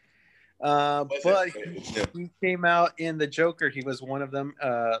topics. But he came out in the Joker. He was one of them.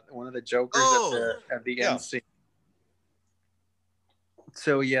 One of the Jokers at the end scene.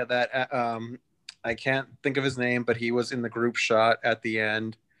 So yeah, that I can't think of his name, but he was in the group shot at the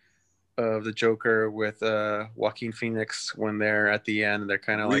end of the Joker with Joaquin Phoenix when they're at the end. They're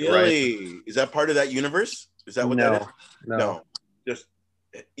kind of like Really? Is that part of that universe? Is that what that is? No. Just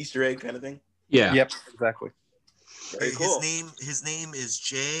Easter egg kind of thing. Yeah. Yep. Exactly. Very cool. His name is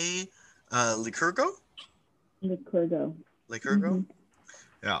Jay Licurgo. Licurgo. Licurgo.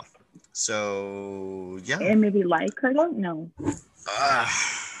 Yeah. So yeah. And maybe Lycurgo? No.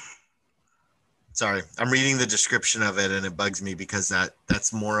 Sorry, I'm reading the description of it and it bugs me because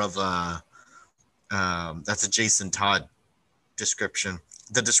that's more of a that's a Jason Todd description.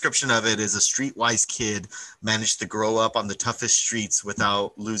 The description of it is a streetwise kid managed to grow up on the toughest streets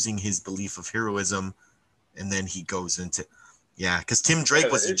without losing his belief of heroism, and then he goes into because Tim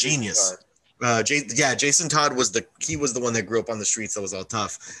Drake was a genius. Jason Todd was the one that grew up on the streets that was all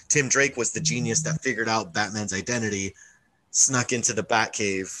tough. Tim Drake was the genius that figured out Batman's identity, snuck into the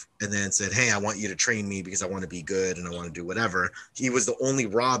Batcave, and then said, "Hey, I want you to train me because I want to be good and I want to do whatever." He was the only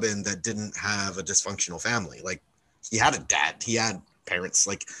Robin that didn't have a dysfunctional family. Like, he had a dad, he had parents.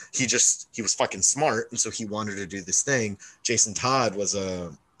 Like, he was fucking smart, and so he wanted to do this thing. Jason Todd was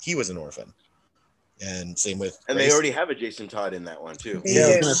an orphan, and same with they already have a Jason Todd in that one too. Yeah,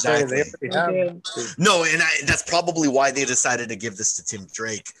 I was gonna say, exactly. they already have. No, and that's probably why they decided to give this to Tim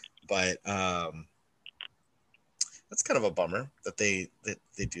Drake, but that's kind of a bummer that they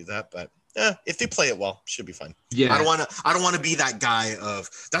do that, but if they play it well, should be fine. Yeah. I don't want to be that guy of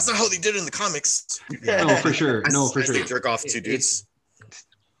that's not how they did it in the comics. No, for sure. They jerk off two dudes.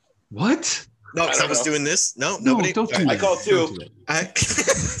 What? No, because I was doing this. No, nobody. Don't do I that. called Don't two. do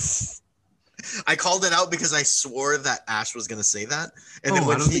that. I called it out because I swore that Ash was gonna say that, and then I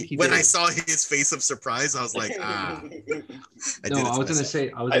when don't think he when did. I saw his face of surprise, I was like, I No, I was gonna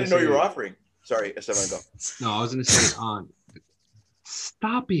say. I didn't know you were offering. Sorry, Esteban, go. No, I was gonna say.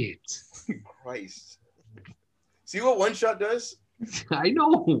 Stop it. Christ. See what One Shot does? I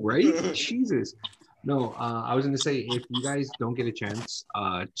know, right? Jesus. No, I was gonna say, if you guys don't get a chance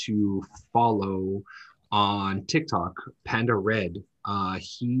to follow on TikTok Panda Red,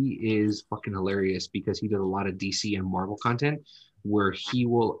 he is fucking hilarious because he does a lot of DC and Marvel content where he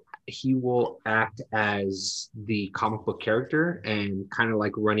will act as the comic book character and kind of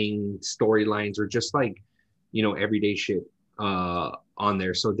like running storylines or just like, everyday shit on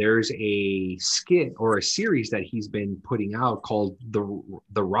there. So there's a skit or a series that he's been putting out called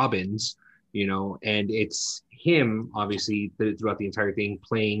the Robins, and it's him obviously throughout the entire thing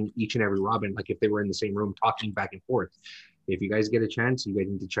playing each and every Robin, like if they were in the same room talking back and forth. If you guys get a chance, you guys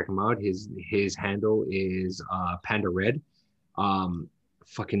need to check him out. His handle is Panda Red.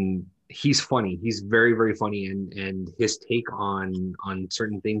 He's funny. He's very, very funny, and his take on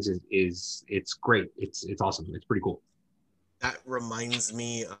certain things is it's great. It's awesome. It's pretty cool. That reminds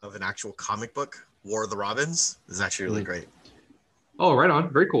me of an actual comic book, War of the Robins. It's actually really great. Oh, right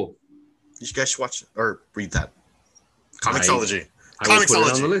on. Very cool. You guys should watch or read that. Comicsology. I will put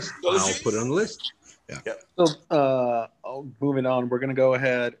it on the list. I'll put it on the list. Yeah. So, moving on, we're gonna go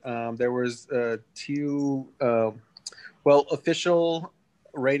ahead. There was two, official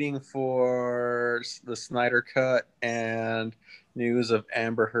rating for the Snyder Cut and news of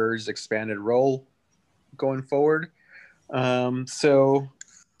Amber Heard's expanded role going forward. So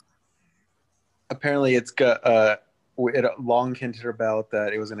apparently it's got it long hinted about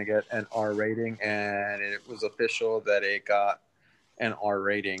that it was going to get an R rating, and it was official that it got an R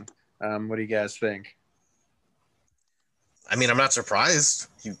rating. What do you guys think? I mean, I'm not surprised.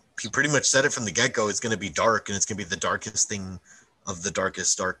 He pretty much said it from the get-go. It's going to be dark, and it's going to be the darkest thing of the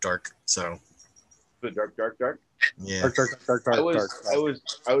darkest dark. So The dark. yeah. Dark. I was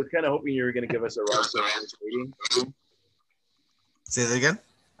kind of hoping you were going to give us a Rotten Tomatoes rating. Say that again.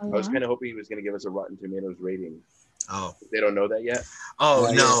 I was kind of hoping he was going to give us a Rotten Tomatoes rating. Oh. They don't know that yet. Oh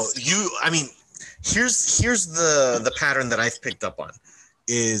Yeah, no. I mean, here's the pattern that I've picked up on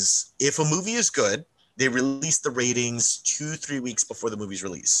is if a movie is good, they release the ratings 2-3 weeks before the movie's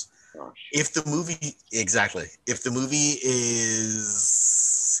release. Oh, If the movie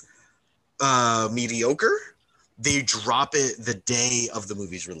is mediocre, they drop it the day of the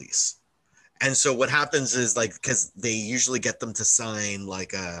movie's release. And so what happens is, like, because they usually get them to sign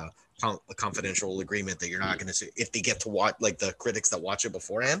like a confidential agreement that you're not going to see if they get to watch, like the critics that watch it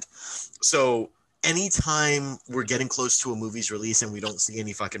beforehand. So anytime we're getting close to a movie's release and we don't see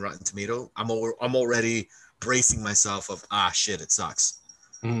any fucking Rotten Tomato, I'm already bracing myself of, shit, it sucks.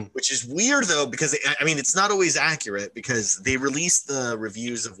 Which is weird though, because I mean, it's not always accurate because they released the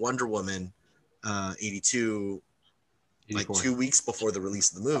reviews of Wonder Woman 82 like 2 weeks before the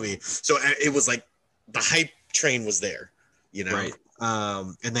release of the movie. So it was like the hype train was there, you know? Right.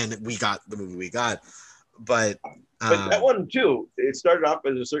 And then we got the movie we got. But that one too, it started off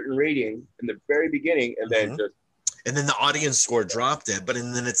as a certain rating in the very beginning, and then just and then the audience score dropped it. But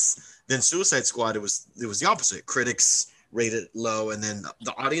then Suicide Squad, it was the opposite. Critics rated it low, and then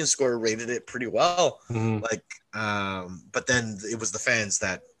the audience score rated it pretty well. Like, but then it was the fans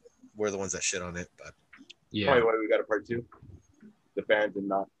that were the ones that shit on it. But Yeah. probably why we got a part 2. The fans and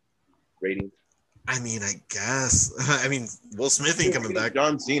not ratings. I mean, I guess. I mean, Will Smith ain't coming back.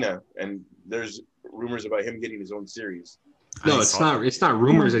 John Cena, and there's rumors about him getting his own series. No, it's not. It's not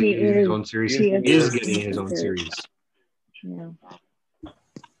rumors that he's getting his own series. He He is is. getting his own series. Yeah.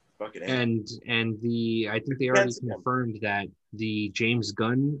 Fucking A. And I think they already confirmed that the James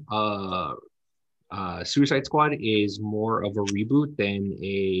Gunn Suicide Squad is more of a reboot than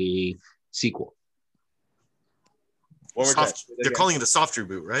a sequel. One more time. They're calling it a soft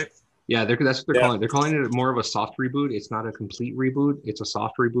reboot, right? Yeah, that's what they're calling it. They're calling it more of a soft reboot. It's not a complete reboot. It's a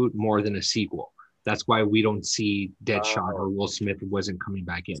soft reboot more than a sequel. That's why we don't see Deadshot or Will Smith wasn't coming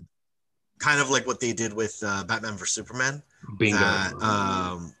back in. Kind of like what they did with Batman vs Superman. Bingo.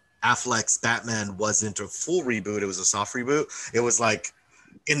 Affleck's Batman wasn't a full reboot. It was a soft reboot. It was like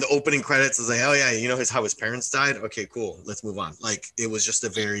in the opening credits, it was like, oh yeah, you know how his parents died? Okay, cool. Let's move on. Like it was just a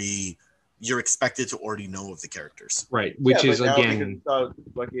very, you're expected to already know of the characters. Right. Which is again.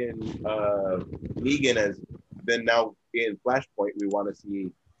 Fucking Negan has been now in Flashpoint. We want to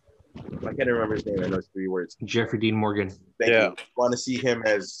see, I can't remember his name. I know it's 3 words. Jeffrey Dean Morgan. Thank you. Want to see him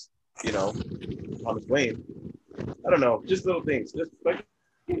as, Thomas Wayne. I don't know. Just little things. Just like.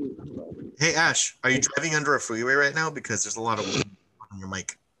 Hey Ash, are you driving under a freeway right now? Because there's a lot of wind on your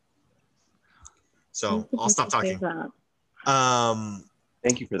mic. So I'll stop talking. Thank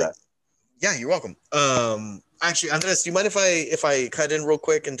you for that. Yeah, you're welcome. Actually, Andres, do you mind if I cut in real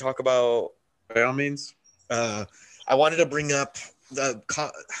quick and talk about? By all means. I wanted to bring up I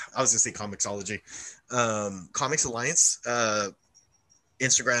was gonna say Comixology, Comics Alliance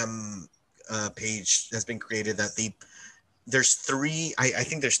Instagram page has been created that there's 3 I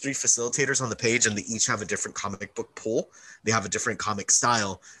think there's 3 facilitators on the page, and they each have a different comic book pool. They have a different comic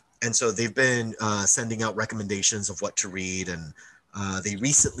style, and so they've been sending out recommendations of what to read, and they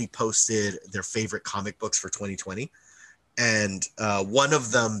recently posted their favorite comic books for 2020. And one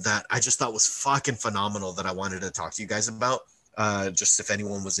of them that I just thought was fucking phenomenal that I wanted to talk to you guys about, just if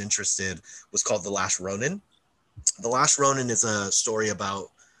anyone was interested, was called The Last Ronin. The Last Ronin is a story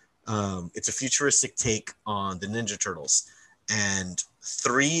about it's a futuristic take on the Ninja Turtles, and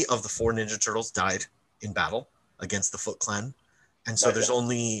 3 of the 4 Ninja Turtles died in battle against the Foot Clan, and so there's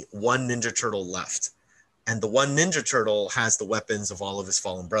only 1 Ninja Turtle left, and the 1 Ninja Turtle has the weapons of all of his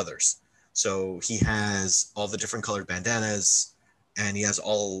fallen brothers. So he has all the different colored bandanas, and he has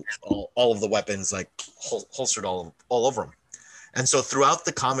all of the weapons like holstered all over him. And so throughout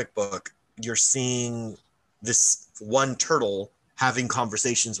the comic book, you're seeing this 1 turtle having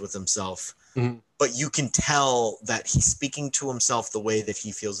conversations with himself, but you can tell that he's speaking to himself the way that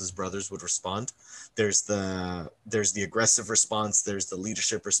he feels his brothers would respond. There's the aggressive response, there's the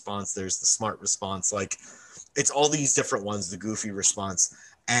leadership response, there's the smart response. Like it's all these different ones, the goofy response.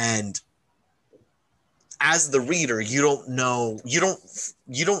 And as the reader, you don't know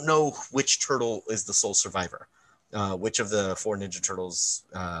which turtle is the sole survivor, which of the 4 Ninja Turtles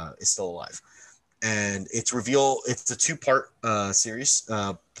is still alive. And it's a 2-part series.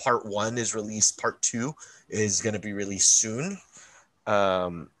 Part 1 is released. Part 2 is going to be released soon.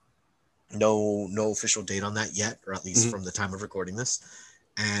 No official date on that yet, or at least from the time of recording this.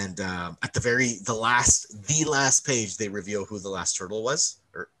 And at the last page, they reveal who the last turtle was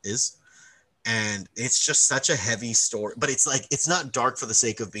or is. And it's just such a heavy story, but it's not dark for the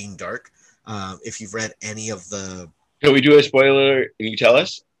sake of being dark. If you've read any of the, Can we do a spoiler and you tell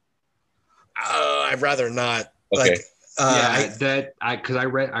us? I'd rather not. Okay. Because I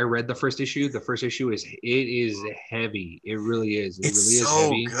read the first issue. The first issue is heavy. It really is. It It's really is so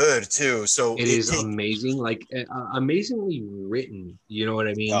heavy. good too. So it is amazing, like amazingly written. You know what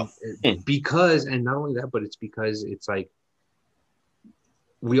I mean? Yeah. Because, and not only that, but it's because it's like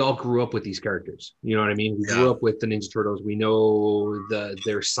we all grew up with these characters. You know what I mean? We grew up with the Ninja Turtles. We know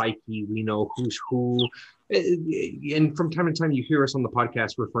their psyche. We know who's who. And from time to time, you hear us on the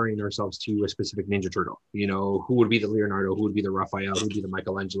podcast referring ourselves to a specific Ninja Turtle. You know, who would be the Leonardo? Who would be the Raphael? Who would be the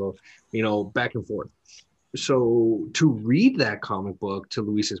Michelangelo? You know, back and forth. So to read that comic book, to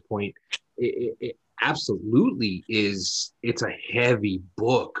Luis's point, it absolutely is. It's a heavy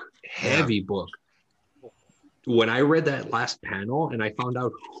book. Book. When I read that last panel and I found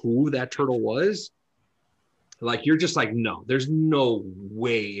out who that turtle was, like, you're just like, no, there's no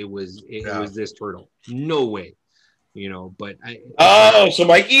way it was this turtle. No way. You know, but so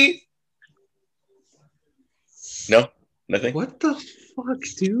Mikey? No, nothing. What the fuck,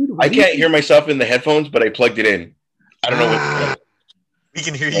 dude? I can't hear myself in the headphones, but I plugged it in. I don't know what. We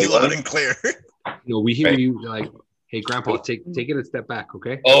can hear you loud and clear. No, we hear you. Like, hey, Grandpa, take it a step back,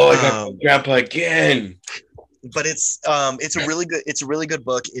 okay? Oh, I got Grandpa again. But it's a really good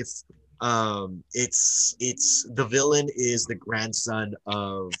book. If it's the villain is the grandson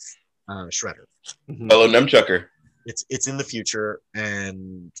of Shredder. Fellow Nunchucker. It's in the future,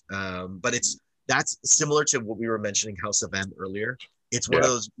 and but that's similar to what we were mentioning, House of M earlier. It's one of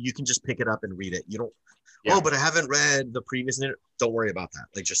those you can just pick it up and read it. You don't. Yeah. Oh, but I haven't read the previous. Don't worry about that.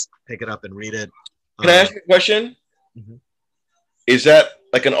 Like, just pick it up and read it. Can I ask you a question? Mm-hmm. Is that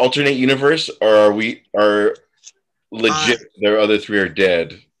like an alternate universe, or are legit? Their other three are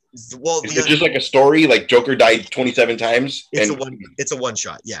dead. Well, is it just like a story? Like Joker died 27 times. It's a one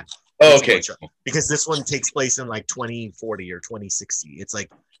shot. Yeah. Oh, okay. Because this one takes place in like 2040 or 2060. It's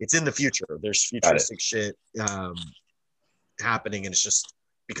like it's in the future. There's futuristic shit happening, and it's just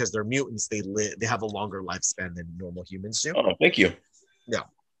because they're mutants. They have a longer lifespan than normal humans do. Oh, thank you. Yeah.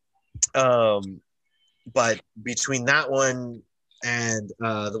 But between that one and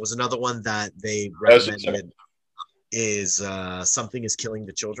there was another one that they recommended is Something is Killing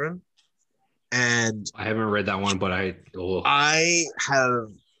the Children. And I haven't read that one, but I have.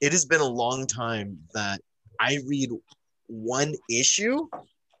 It has been a long time that I read one issue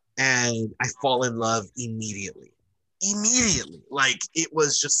and I fall in love immediately. Like, it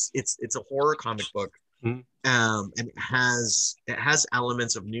was just it's a horror comic book. And it has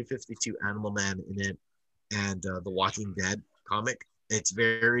elements of New 52, Animal Man in it, and The Walking Dead comic. It's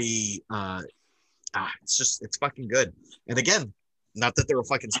very it's fucking good. And again, not that they're a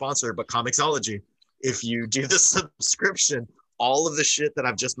fucking sponsor, but Comixology, if you do the subscription, all of the shit that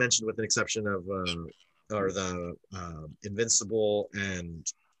I've just mentioned, with an exception of the Invincible and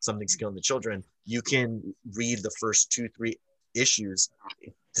Something's Killing the Children, you can read the first 2-3 issues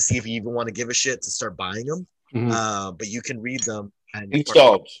to see if you even want to give a shit to start buying them. But you can read them and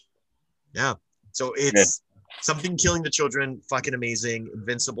installed. Yeah. So it's Something Killing the Children, fucking amazing.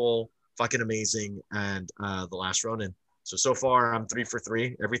 Invincible, fucking amazing. And The Last Ronin. So far I'm 3 for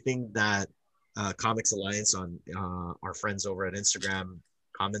 3. Everything that Comics Alliance on our friends over at Instagram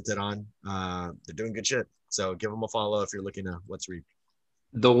commented on, they're doing good shit. So give them a follow if you're looking to let's read.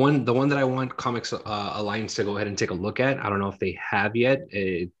 The one that I want Comics Alliance to go ahead and take a look at, I don't know if they have yet.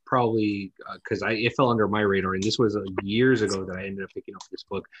 It probably because it fell under my radar, and this was years ago that I ended up picking up this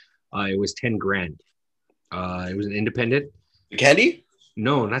book. It was 10 grand. It was an independent. The candy?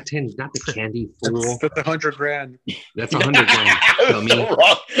 No, not 10. Not the candy. Fool. That's 100 grand. That's 100 grand.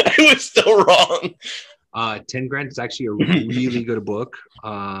 I was still wrong. 10 grand is actually a really good book.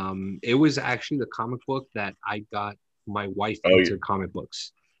 It was actually the comic book that I got my wife into comic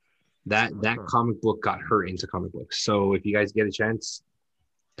books. That comic book got her into comic books. So if you guys get a chance,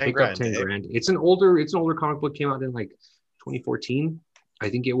 pick up 10 grand. It's an older comic book, came out in like 2014. I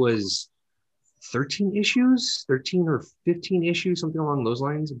think it was 13 or 15 issues, something along those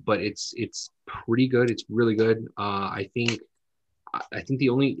lines, but it's pretty good. It's really good. I think the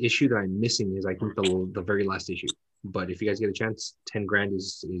only issue that I'm missing is I think the very last issue. But if you guys get a chance, 10 grand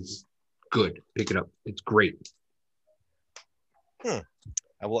is good. Pick it up. It's great. I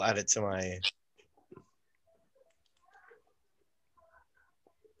will add it to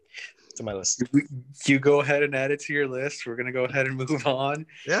to my list. You go ahead and add it to your list. We're gonna go ahead and move on.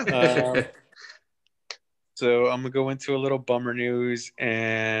 Yeah. So I'm gonna go into a little bummer news,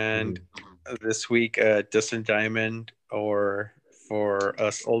 and this week, Dustin Diamond, or for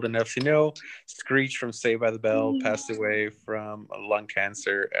us old enough to know, Screech from Saved by the Bell, passed away from lung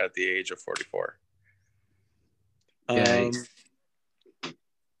cancer at the age of 44. Yeah,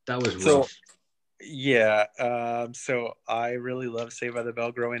 that was rough. So, yeah. So I really loved Saved by the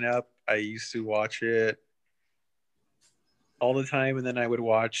Bell growing up. I used to watch it all the time, and then I would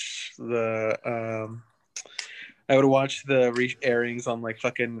watch the re-airings on like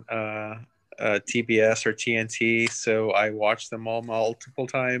fucking TBS or TNT. So I watched them all multiple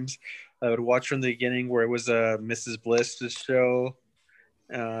times. I would watch from the beginning where it was Mrs. Bliss's show.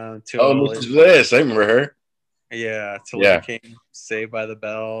 Mrs. Bliss, I remember her. Yeah, till it became Saved by the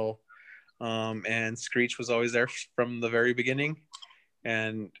Bell. And Screech was always there from the very beginning.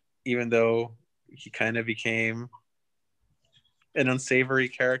 And even though he kind of became an unsavory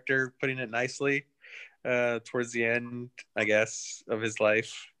character, putting it nicely, towards the end, I guess, of his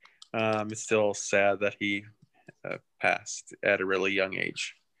life, it's still sad that he passed at a really young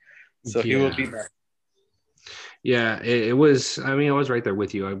age. So he will be back. Yeah, it was. I mean, I was right there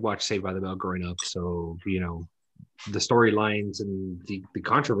with you. I watched Saved by the Bell growing up, so the storylines and the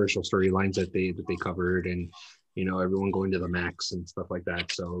controversial storylines that they covered, and everyone going to the max and stuff like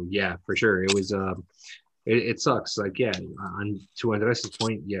that. So yeah, for sure, it was. It sucks. Like, yeah, to Andres'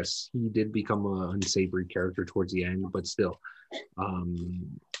 point, yes, he did become an unsavory character towards the end, but still,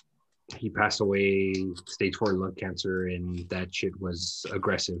 he passed away, stage 4 lung cancer, and that shit was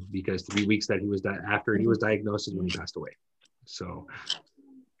aggressive because 3 weeks that he was after he was diagnosed is when he passed away. So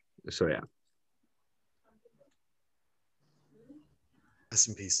yeah. Rest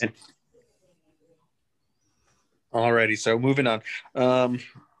in peace. Alrighty, so moving on.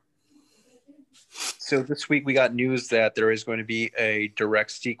 So this week we got news that there is going to be a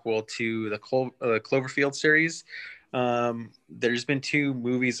direct sequel to the Cloverfield series. There's been 2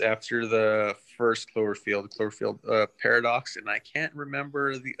 movies after the first Cloverfield Paradox, and I can't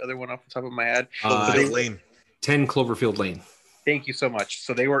remember the other one off the top of my head. Lane. 10 Cloverfield Lane. Thank you so much.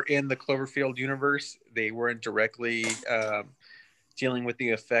 So they were in the Cloverfield universe. They weren't directly dealing with the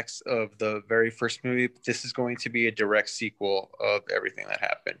effects of the very first movie. This is going to be a direct sequel of everything that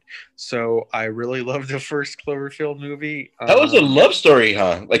happened. So I really love the first Cloverfield movie. That was a love story,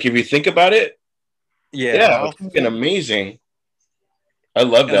 huh? Like, if you think about it. Yeah, it's fucking amazing. I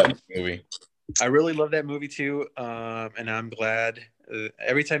love that movie. I really love that movie too. And I'm glad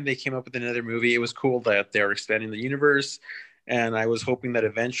every time they came up with another movie, it was cool that they were expanding the universe. And I was hoping that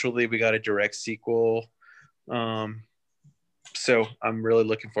eventually we got a direct sequel. So I'm really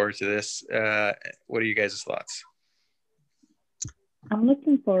looking forward to this. What are you guys' thoughts? I'm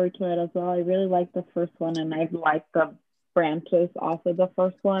looking forward to it as well. I really like the first one, and I like the branches off of the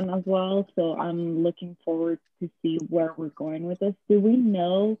first one as well. So I'm looking forward to see where we're going with this. Do we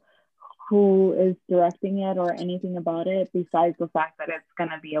know who is directing it or anything about it besides the fact that it's going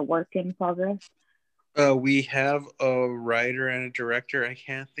to be a work in progress? We have a writer and a director. I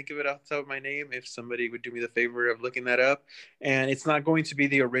can't think of it off the top of my name. If somebody would do me the favor of looking that up. And it's not going to be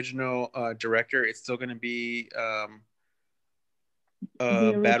the original director. It's still going to be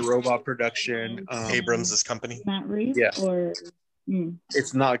Bad Robot Production. Abrams' company. Matt Reeves? Yeah.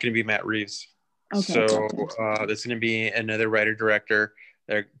 It's not going to be Matt Reeves. Okay. So there's going to be another writer-director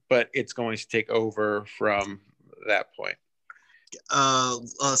there, but it's going to take over from that point.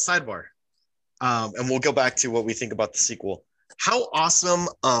 Sidebar. And we'll go back to what we think about the sequel. How awesome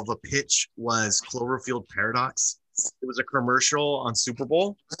of a pitch was Cloverfield Paradox? It was a commercial on Super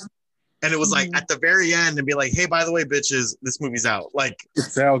Bowl. And it was like at the very end and be like, hey, by the way, bitches, this movie's out. Like,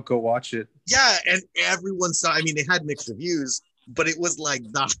 it's out, go watch it. Yeah, and everyone saw, I mean, they had mixed reviews, but it was like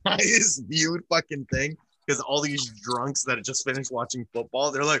the highest viewed fucking thing because all these drunks that had just finished watching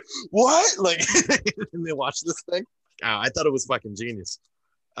football, they're like, what? Like, and they watched this thing. Oh, I thought it was fucking genius.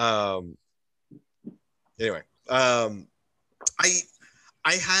 Anyway, I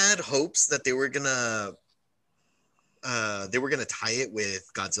had hopes that they were gonna tie it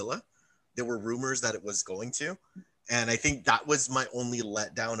with Godzilla. There were rumors that it was going to, and I think that was my only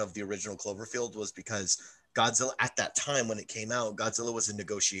letdown of the original Cloverfield was because Godzilla at that time when it came out, Godzilla was in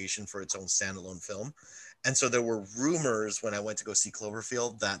negotiation for its own standalone film, and so there were rumors when I went to go see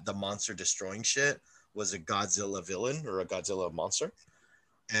Cloverfield that the monster destroying shit was a Godzilla villain or a Godzilla monster.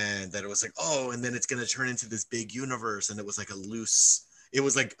 And that it was like, oh, and then it's going to turn into this big universe. And it was like it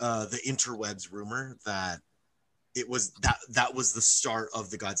was like the interwebs rumor that it was that was the start of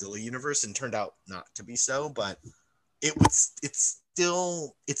the Godzilla universe and turned out not to be so, but it's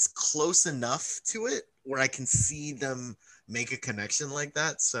it's close enough to it where I can see them make a connection like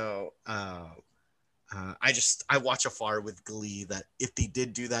that. So I watch afar with glee that if they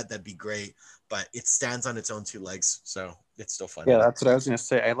did do that, that'd be great. But it stands on its own two legs, so it's still fun. Yeah, that's what I was gonna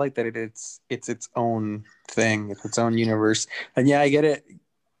say. I like that it's its own thing, it's its own universe. And yeah, I get it.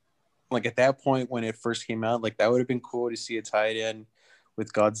 Like at that point when it first came out, like that would have been cool to see it tied in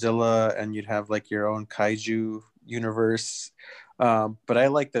with Godzilla, and you'd have like your own kaiju universe. But I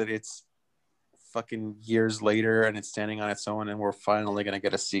like that it's fucking years later and it's standing on its own, and we're finally gonna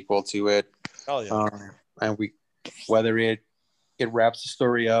get a sequel to it. Oh yeah. And whether it wraps the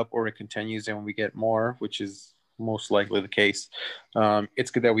story up or it continues and we get more, which is most likely the case. It's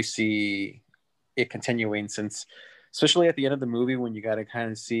good that we see it continuing, since especially at the end of the movie when you got to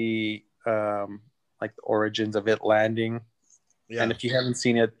kind of see like the origins of it landing. Yeah. And if you haven't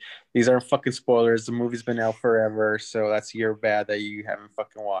seen it, these aren't fucking spoilers. The movie's been out forever, so that's your bad that you haven't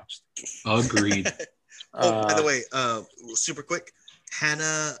fucking watched. Agreed. By the way, super quick,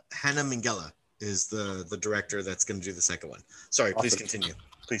 Hannah Minghella is the director that's going to do the second one. Sorry, please continue.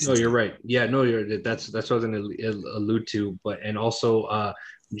 Please. No, you're right. Yeah, no, that's what I was going to allude to. But and also,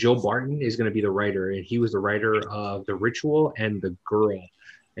 Joe Barton is going to be the writer, and he was the writer of The Ritual and The Girl,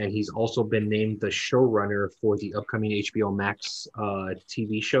 and he's also been named the showrunner for the upcoming HBO Max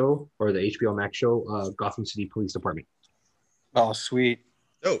TV show, or the HBO Max show, Gotham City Police Department. Oh, sweet.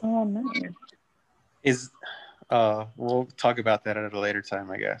 Oh, nice. We'll talk about that at a later time,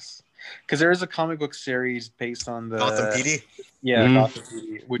 I guess. Because there is a comic book series based on the Gotham PD. Yeah, Gotham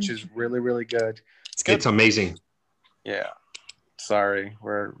PD, which is really, really good. It's good. It's amazing. Yeah. Sorry,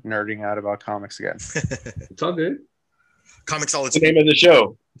 we're nerding out about comics again. It's all good. Comics all the name of the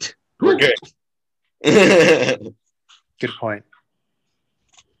show. We're good. Good point.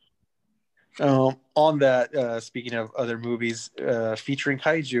 On that, speaking of other movies featuring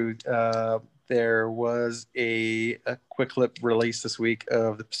kaiju, there was a quick clip released this week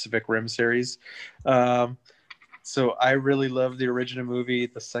of the Pacific Rim series. So I really loved the original movie.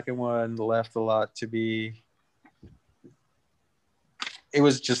 The second one left a lot to be. It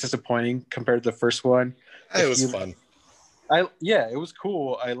was just disappointing compared to the first one. It was fun. It was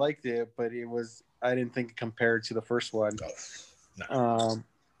cool. I liked it, but I didn't think it compared to the first one. No.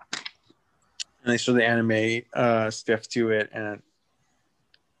 And they showed the anime stuff to it, and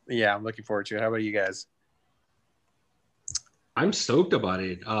yeah, I'm looking forward to it. How about you guys? I'm stoked about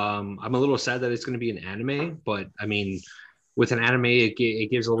it. I'm a little sad that it's going to be an anime, but I mean, with an anime, it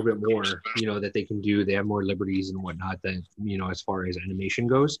gives a little bit more, that they can do. They have more liberties and whatnot that, as far as animation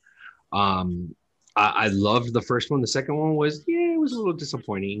goes. I loved the first one. The second one was, it was a little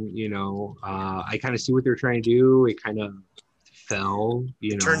disappointing. I kind of see what they're trying to do. It kind of fell,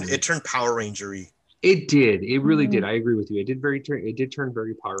 It turned Power Ranger-y. It did. It really did. I agree with you. It did turn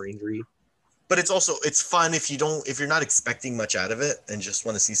very Power Ranger-y. But it's fun if you're not expecting much out of it and just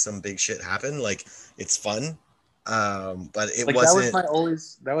want to see some big shit happen. Like, it's fun. But it wasn't.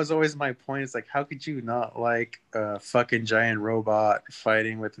 That was always my point. It's like, how could you not like a fucking giant robot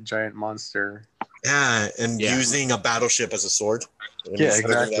fighting with a giant monster? Yeah, and using a battleship as a sword. Yeah,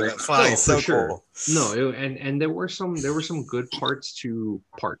 exactly. Fine, so sure. cool. No, and there were some good parts to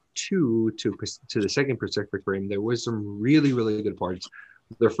part 2 to the second Pacific Rim. There was some really, really good parts.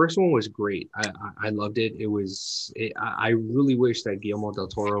 The first one was great. I loved it. I really wish that Guillermo del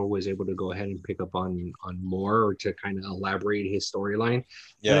Toro was able to go ahead and pick up on more, or to kind of elaborate his storyline.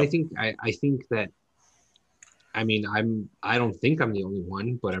 Yeah. And I think that, I mean, I don't think I'm the only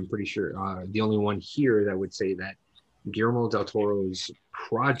one, but I'm pretty sure the only one here that would say that Guillermo del Toro's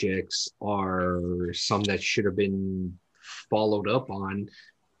projects are some that should have been followed up on,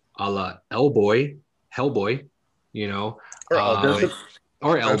 a la Hellboy, or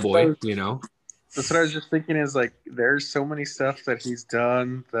Hellboy, That's what I was just thinking, is like, there's so many stuff that he's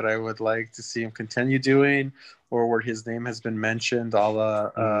done that I would like to see him continue doing, or where his name has been mentioned, a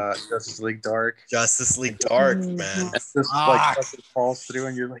la Justice League Dark. Justice League Dark, man. It's just like stuff that falls through,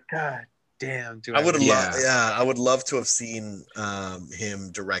 and you're like, God damn. I would love to have seen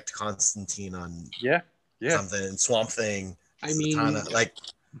him direct Constantine on something, Swamp Thing. I mean, Zatanna, like,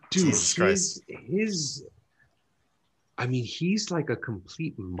 dude, Jesus Christ. I mean, he's like a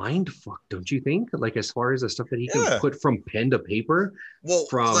complete mind fuck, don't you think? Like, as far as the stuff that he can put from pen to paper. Well,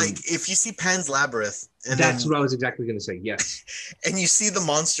 like, if you see Pan's Labyrinth, and that's what I was exactly going to say. Yes. And you see the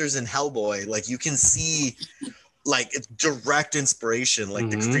monsters in Hellboy, like, you can see, like, it's direct inspiration, like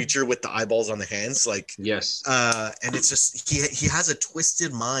the creature with the eyeballs on the hands, like, yes. And it's just he has a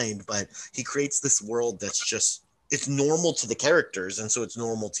twisted mind, but he creates this world that's just, it's normal to the characters, and so it's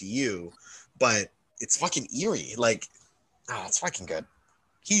normal to you, but it's fucking eerie. Like, Oh, it's fucking good.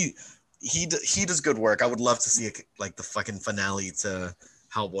 He does good work. I would love to see like the fucking finale to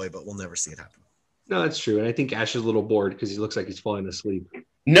Hellboy, but we'll never see it happen. No, that's true. And I think Ash is a little bored because he looks like he's falling asleep.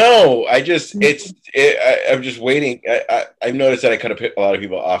 No, I'm just waiting. I've noticed that I cut a lot of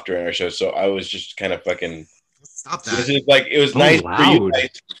people off during our show, so I was just kind of fucking. Stop that. This is like it was nice for you guys.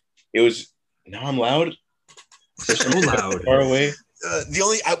 It was. Now I'm loud. So loud. Far away.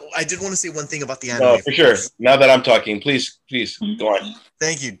 I did want to say one thing about the anime. No, for sure. Now that I'm talking, please go on.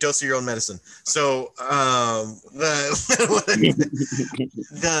 Thank you. Dose of your own medicine. So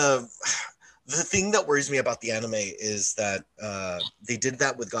the thing that worries me about the anime is that they did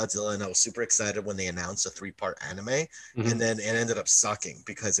that with Godzilla, and I was super excited when they announced a 3-part anime, and then it ended up sucking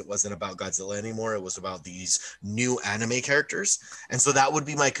because it wasn't about Godzilla anymore. It was about these new anime characters, and so that would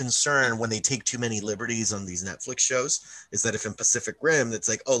be my concern when they take too many liberties on these Netflix shows. Is that if in Pacific Rim, it's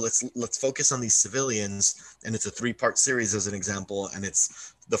like, oh, let's focus on these civilians, and it's a 3-part series as an example, and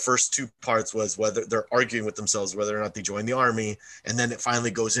it's the first 2 parts was whether they're arguing with themselves whether or not they join the army, and then it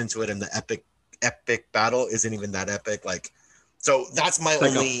finally goes into it, and the epic battle isn't even that epic. Like, so that's my it's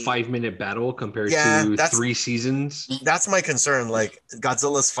only like a 5-minute battle compared to 3 seasons. That's my concern. Like,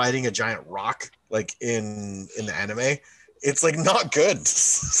 Godzilla's fighting a giant rock, like in the anime. It's like not good.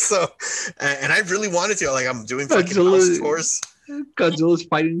 So, and I really wanted to. Like, I'm doing fucking house tours. Godzilla's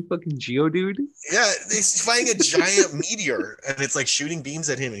fighting fucking Geodude. Yeah, he's fighting a giant meteor, and it's like shooting beams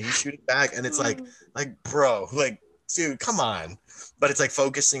at him, and he's shooting back, and it's like bro, like, dude, come on. But it's like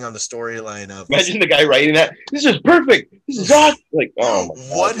focusing on the storyline of. Imagine the guy writing that. This is perfect. This is awesome. Like, oh my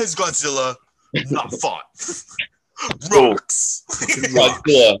God. What has Godzilla not fought? Rocks.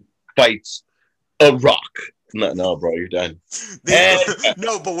 Godzilla fights a rock. No, bro, you're done.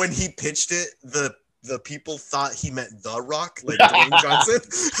 No, but when he pitched it, the people thought he meant The Rock, like Dwayne Johnson.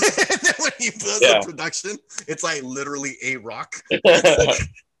 And then when he does the production, it's like literally a rock.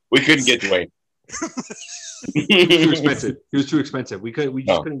 We couldn't get Dwayne. Too expensive. He was too expensive. We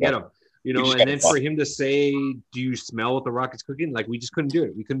just couldn't get him. You know, and then for him to say, "Do you smell what the rock is cooking?" Like, we just couldn't do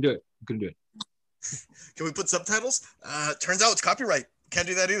it. We couldn't do it. Can we put subtitles? Turns out it's copyright. Can't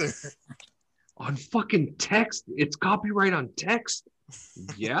do that either. On fucking text. It's copyright on text.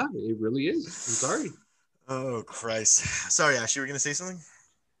 Yeah, it really is. I'm sorry. Oh, Christ. Sorry, Ash, you were going to say something?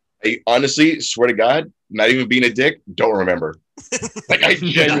 I honestly swear to God, not even being a dick, don't remember. Like, I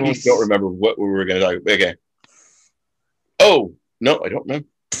genuinely don't remember what we were going to talk about. Okay. Oh, no, I don't remember.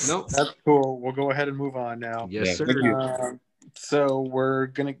 Nope. That's cool. We'll go ahead and move on now. Yes, sir. So we're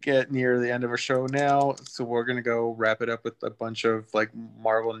gonna get near the end of our show now. So we're gonna go wrap it up with a bunch of like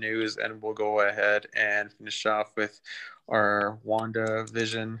Marvel news, and we'll go ahead and finish off with our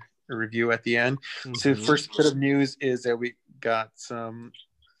WandaVision review at the end. So the first bit of news is that we're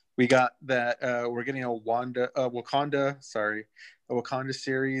getting a Wakanda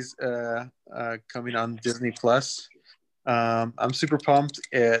series coming on Disney Plus. I'm super pumped.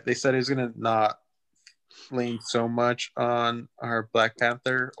 They said it was gonna not lean so much on our Black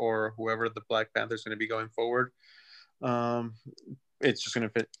Panther or whoever the Black Panther is going to be going forward. It's just going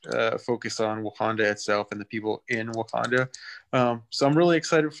to focus on Wakanda itself and the people in Wakanda. So I'm really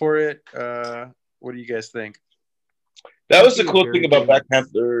excited for it. What do you guys think? That was the cool thing about Black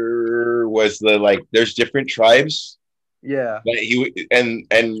Panther was there's different tribes. Yeah. And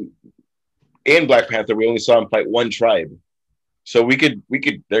in Black Panther, we only saw him fight one tribe. So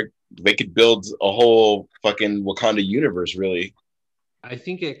they could build a whole fucking Wakanda universe, really. I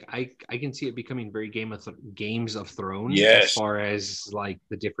think I can see it becoming very Games of Thrones, yes, as far as like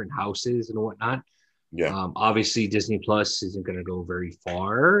the different houses and whatnot. Yeah. Obviously, Disney Plus isn't going to go very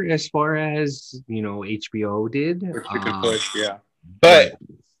far as HBO did. Yeah. But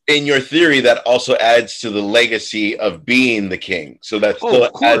in your theory, that also adds to the legacy of being the king. So that's still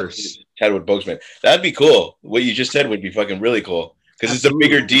of course. Chadwick Boseman. That'd be cool. What you just said would be fucking really cool. Because it's a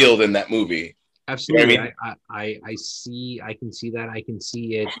bigger deal than that movie. Absolutely. You know what I mean? I can see that. I can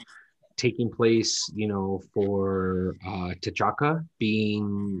see it taking place, for T'Chaka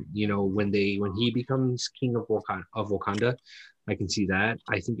being, when he becomes king of Wakanda. I can see that.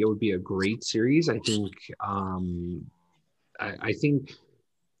 I think it would be a great series. I think I think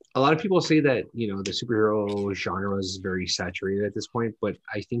a lot of people say that, the superhero genre is very saturated at this point, but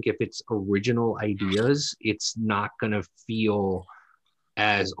I think if it's original ideas, it's not going to feel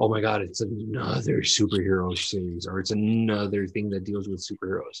as, oh my God, it's another superhero series, or it's another thing that deals with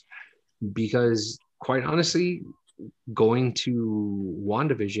superheroes. Because quite honestly, going to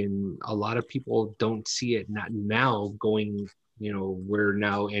WandaVision, a lot of people don't see it not now going, we're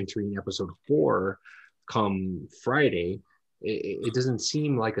now entering episode 4 come Friday. it doesn't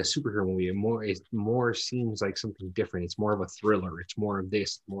seem like a superhero movie. It more seems like something different. It's more of a thriller. It's more of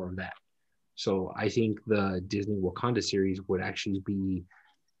this, more of that. So I think the Disney Wakanda series would actually be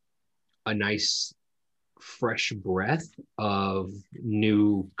a nice fresh breath of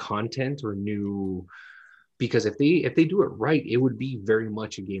new content or new, because if they do it right, it would be very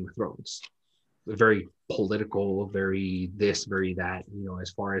much a Game of Thrones, very political, very this, very that,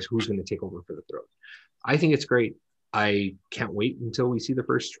 as far as who's going to take over for the throne. I think it's great. I can't wait until we see the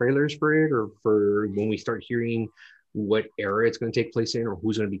first trailers for it, or for when we start hearing what era it's going to take place in, or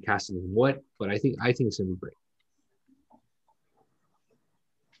who's going to be casted in what. But I think it's going to be great.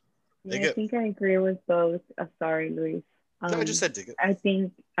 Yeah, I think I agree with both. Sorry, Luis. No, I just said dig it. I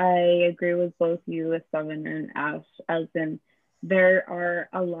think I agree with both you, Seven, and Ash, as in there are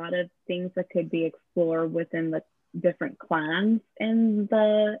a lot of things that could be explored within the different clans in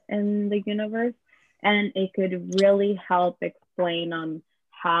the universe, and it could really help explain on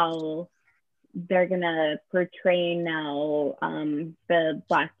how they're gonna portray now the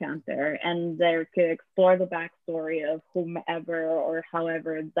Black Panther, and they could explore the backstory of whomever or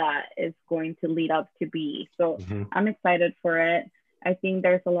however that is going to lead up to be. So I'm excited for it. I think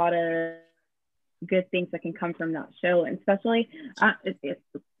there's a lot of good things that can come from that show, and especially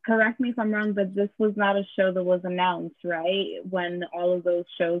correct me if I'm wrong, but this was not a show that was announced, right, when all of those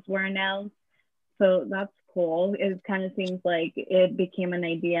shows were announced. So that's cool. It kind of seems like it became an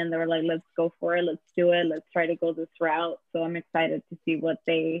idea and they were like, let's go for it, let's do it, let's try to go this route. So I'm excited to see what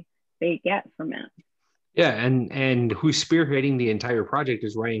they get from it. Yeah, and who's spearheading the entire project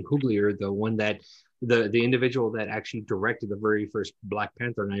is Ryan Coogler, the one that the individual that actually directed the very first Black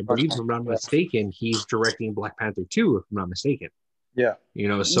Panther, and I believe, if I'm not mistaken, he's directing Black Panther 2, if I'm not mistaken. Yeah.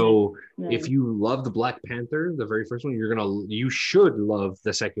 So if you love the Black Panther, the very first one, you should love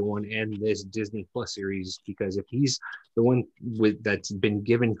the second one and this Disney Plus series, because if he's the one that's been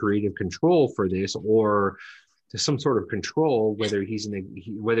given creative control for this, or some sort of control, whether he's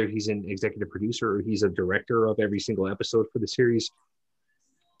an executive producer or he's a director of every single episode for the series,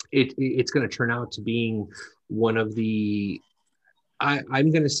 it's going to turn out to being one of the, I'm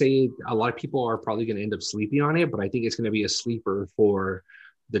going to say a lot of people are probably going to end up sleeping on it, but I think it's going to be a sleeper for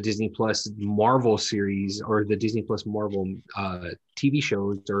the Disney Plus Marvel series, or the Disney Plus Marvel TV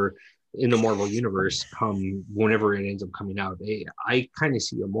shows, or in the Marvel universe, whenever it ends up coming out. I kind of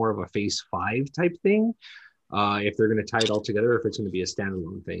see more of a Phase 5 type thing. If they're going to tie it all together, if it's going to be a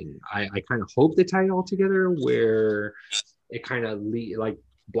standalone thing. I kind of hope they tie it all together, where it kind of like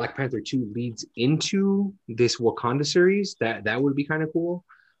Black Panther 2 leads into this Wakanda series. That would be kind of cool.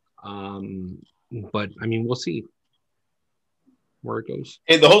 But I mean, we'll see where it goes.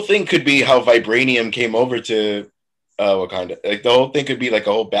 And the whole thing could be how Vibranium came over to Wakanda. Like the whole thing could be like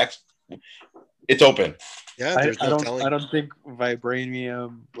a whole back. It's open. Yeah, I don't think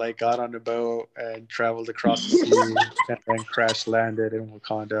Vibranium got on a boat and traveled across the sea and then crash landed in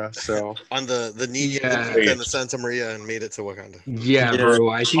Wakanda. So on the Nina and the Santa Maria and made it to Wakanda. Yeah, bro.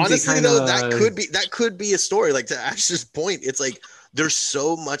 I think honestly though, that could be a story. Like, to Ash's point, it's like there's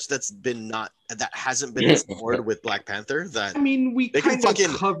so much that hasn't been explored with Black Panther that, I mean, we kind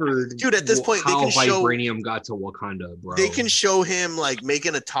of covered, dude, at this point how they can Vibranium got to Wakanda, bro. They can show him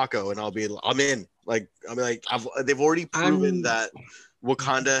making a taco and I'm in. They've already proven that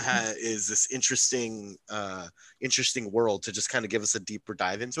Wakanda is this interesting world to just kind of give us a deeper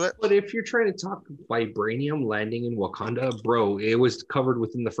dive into it. But if you're trying to talk Vibranium landing in Wakanda, bro, it was covered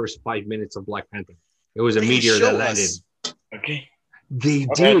within the first 5 minutes of Black Panther. It was a meteor that landed. Okay. They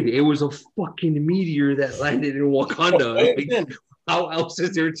did. It was a fucking meteor that landed in Wakanda. How else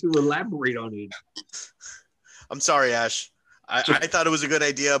is there to elaborate on it? I'm sorry, Ash. I thought it was a good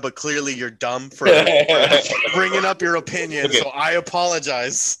idea, but clearly you're dumb for bringing up your opinion. Okay. So I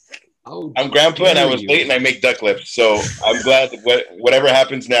apologize. I'm Grandpa, and I was late, and I make duck lips. So I'm glad that whatever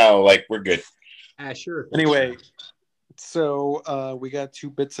happens now, we're good. Sure. Anyway, so we got 2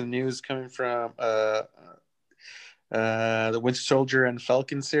 bits of news coming from the Winter Soldier and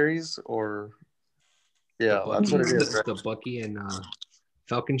Falcon series, that's what it is. Right? The Bucky and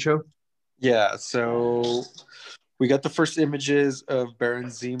Falcon show. Yeah, so we got the first images of Baron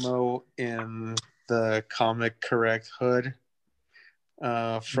Zemo in the comic correct hood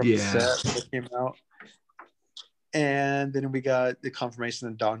from the set that came out. And then we got the confirmation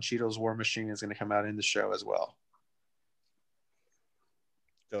that Don Cheadle's War Machine is going to come out in the show as well.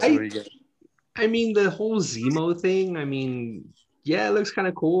 So what do you get? I mean, the whole Zemo thing, it looks kind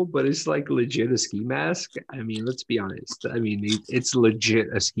of cool, but it's legit a ski mask. I mean, let's be honest. I mean, it's legit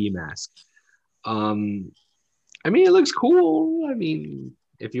a ski mask. It looks cool. I mean,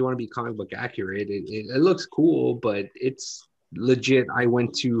 if you want to be comic book accurate, it looks cool, but it's legit, I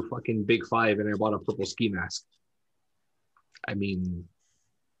went to fucking Big Five and I bought a purple ski mask. I mean,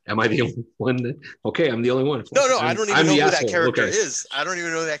 am I the only one? Okay, I'm the only one. No, I don't even know who that character Okay. is. I don't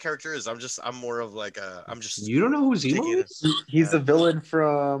even know who that character is. I'm more of like You don't know who Zemo is? He's a villain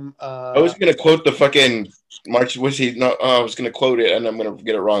from. I was gonna quote the fucking March. Was he? No, I was gonna quote it, and I'm gonna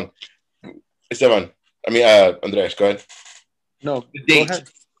get it wrong. Esteban. Andreas. Go ahead. No, The date. go ahead.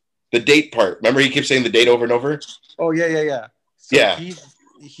 The date part. Remember, he keeps saying the date over and over. Oh yeah. So Yeah.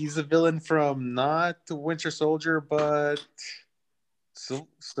 He's a villain from not the Winter Soldier, but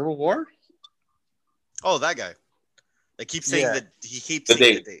Civil War. Oh, that guy. They keep saying Yeah. that he keeps The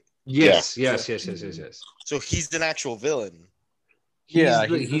saying date. the date. Yes. So he's an actual villain.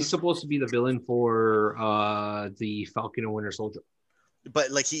 He's supposed to be the villain for the Falcon and Winter Soldier.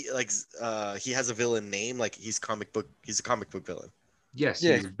 But like he has a villain name. Like he's a comic book villain. Yes,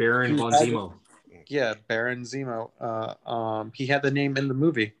 Yeah, he's Baron he von has- Zemo. Yeah, Baron Zemo. He had the name in the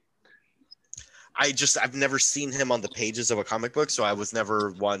movie. I've never seen him on the pages of a comic book, so I was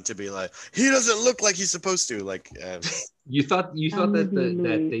never one to be like, he doesn't look like he's supposed to. Like, You thought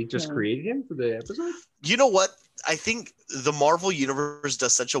that they just Yeah. created him for the episode? you know what? I think the Marvel universe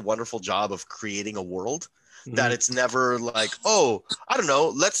does such a wonderful job of creating a world that it's never like, oh, I don't know,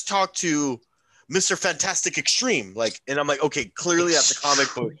 let's talk to Mr. Fantastic Extreme. Like, and I'm like, okay, clearly that's a comic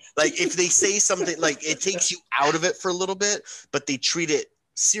book. Like, if they say something, like, it takes you out of it for a little bit, but they treat it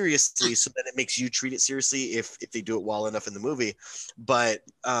seriously, so then it makes you treat it seriously if they do it well enough in the movie. But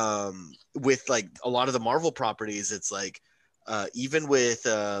with like a lot of the Marvel properties, it's like even with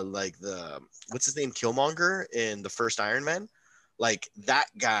like the what's his name, Killmonger in the first Iron Man, like that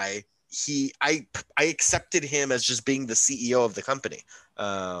guy, I accepted him as just being the CEO of the company.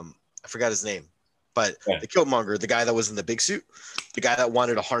 I forgot his name, but the Killmonger, the guy that was in the big suit, the guy that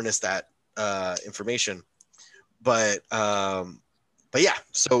wanted to harness that information. But yeah,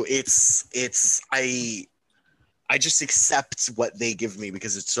 so it's I just accept what they give me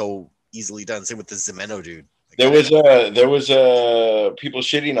because it's so easily done. Same with the Zimeno dude. Like, There was people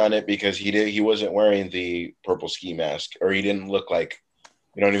shitting on it because he wasn't wearing the purple ski mask, or he didn't look like,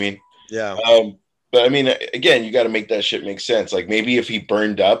 you know what I mean? yeah. But I mean, again, you got to make that shit make sense. Like maybe if he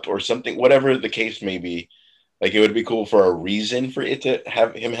burned up or something, whatever the case may be, like it would be cool for a reason for it to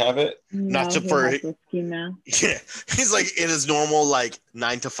have him have it. Not to he for- has a ski mask. Yeah, he's like in his normal like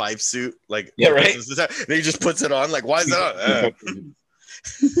 9 to 5 suit, like Yeah, right. And he just puts it on. Like, why is that on?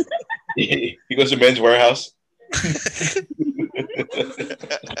 He goes to Men's Warehouse.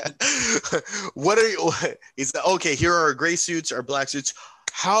 What are you? He's okay. Here are our gray suits, our black suits.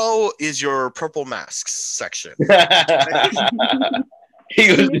 How is your purple masks section? He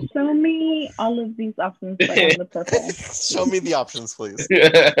Can was. you show me all of these options but on the purple? Show me the options, please.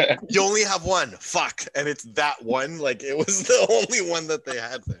 You only have one. Fuck, and it's that one. Like it was the only one that they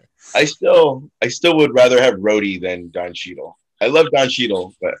had there. I still would rather have Rhodey than Don Cheadle. I love Don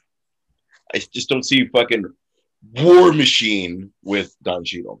Cheadle, but I just don't see fucking War Machine with Don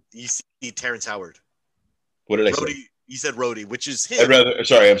Cheadle. You see Terrence Howard. What did I say? Rhodey. You said Rhodey, which is him. I'm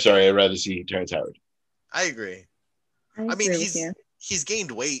sorry. I'd rather see Terrence Howard. I agree. I mean, agree with you. he's gained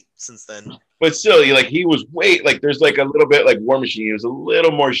weight since then. But still, he was there's like a little bit like War Machine. He was a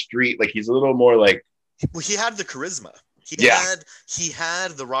little more street. Like he's a little more like. Well, he had the charisma. He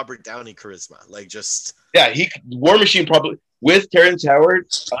had the Robert Downey charisma. Like just War Machine probably with Terrence Howard.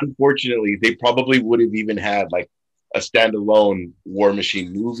 Unfortunately, they probably would have even had like a standalone War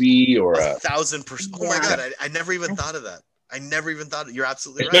Machine movie or 1,000%. Oh my Yeah. god, I never even thought of that. I never even thought. You're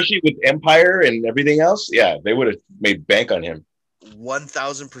absolutely right. especially with Empire and everything else. Yeah, they would have made bank on him.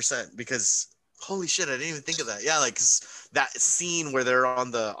 1,000%. Because holy shit, I didn't even think of that. Yeah, like 'cause that scene where they're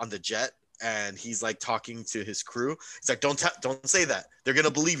on the jet and he's like talking to his crew. He's like, don't say that. They're gonna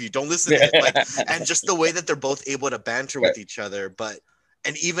believe you. Don't listen to it. Like, and just the way that they're both able to banter with each other.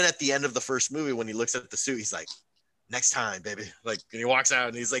 And even at the end of the first movie, when he looks at the suit, he's like, next time, baby. Like, and he walks out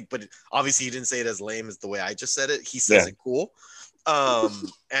and he's like, but obviously he didn't say it as lame as the way I just said it. He says it cool.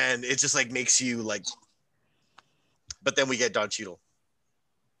 And it just like makes you like, but then we get Don Cheadle.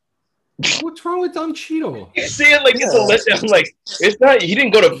 What's wrong with Don Cheadle? You see it like it's a letdown. Like it's not. He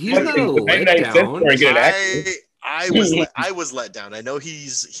didn't go to He's not a 99 cent store and get an actor. I was let down. I know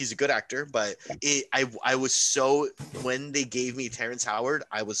he's a good actor, but I was so when they gave me Terrence Howard,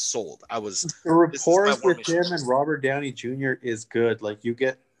 I was sold. The rapport with him and Robert Downey Jr. is good. Like you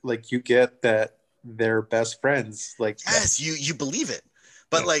get that they're best friends. Like yes, you believe it,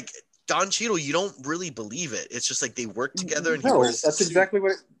 but like Don Cheadle, you don't really believe it. It's just like they work together. And that's exactly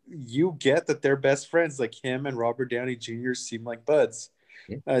what you get, that they're best friends. Like him and Robert Downey Jr. seem like buds.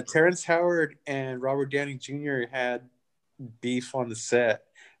 Terrence Howard and Robert Downey Jr. had beef on the set.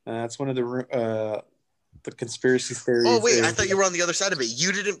 That's one of the conspiracy theories. Oh wait, I thought you were on the other side of it.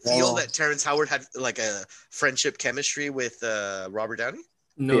 You didn't feel No. that Terrence Howard had like a friendship chemistry with Robert Downey?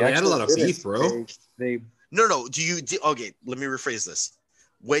 No, they had a lot of actually beef, bro. They No. Okay, let me rephrase this.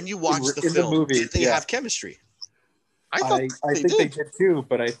 When you watched the in the film, movie, did they yeah. have chemistry? I think they did too,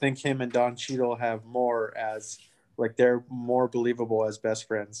 but I think him and Don Cheadle have more as like they're more believable as best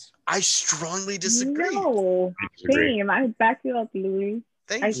friends. I strongly disagree. No, Disagree. same. I back you up, Louis.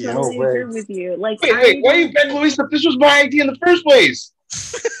 Thank I you. totally No way. agree with you. Like, Wait, why are you beg Luis? This was my idea in the first place.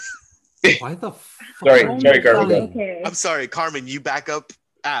 Why the fuck? Sorry, Oh sorry, my Carmen. God, go. okay. I'm sorry, Carmen. You back up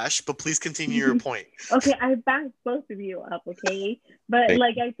Ash, but please continue your point. Okay, I backed both of you up, okay? But Thank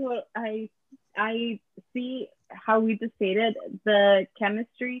like I see how we just stated the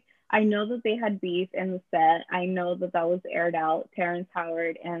chemistry. I know that they had beef in the set. I know that was aired out. Terrence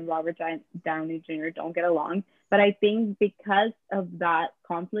Howard and Robert Downey Jr. don't get along. But I think because of that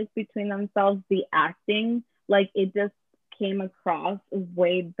conflict between themselves, the acting, like it just came across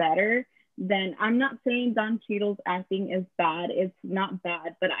way better than. I'm not saying Don Cheadle's acting is bad. It's not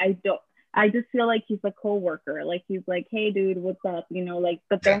bad, but I just feel like he's a coworker. Like he's like, hey dude, what's up? You know, like,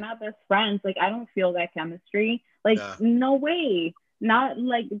 but they're not best friends. Like I don't feel that chemistry. Like no way. Not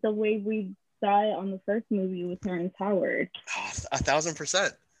like the way we saw it on the first movie with Terrence Howard.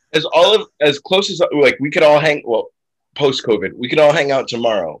 1,000%. As close as like we could all hang. Well, post COVID, we could all hang out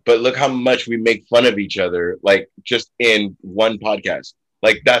tomorrow. But look how much we make fun of each other, like just in one podcast.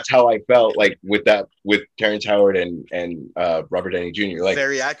 Like that's how I felt like with Terrence Howard and Robert Downey Jr. Like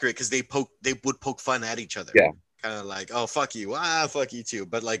Very accurate because they would poke fun at each other. Yeah. Kind of like, oh fuck you, fuck you too.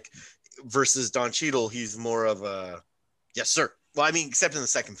 But like versus Don Cheadle, he's more of a yes sir. Well, I mean, except in the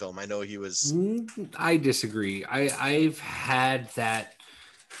second film, I know he was. I disagree. I've had that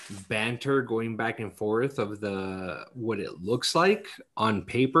banter going back and forth of what it looks like on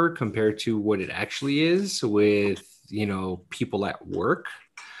paper compared to what it actually is with, people at work.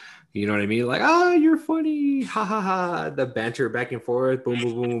 You know what I mean? Like, you're funny. Ha ha ha. The banter back and forth, boom,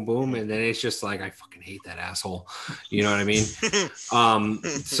 boom, boom, boom, boom. And then it's just like, I fucking hate that asshole. You know what I mean?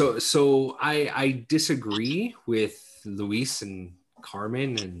 So I disagree with Luis and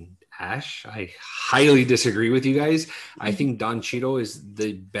Carmen and Ash. I highly disagree with you guys. I think Don Cheadle is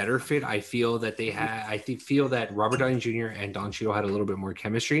the better fit. I feel that feel that Robert Downey Jr. and Don Cheadle had a little bit more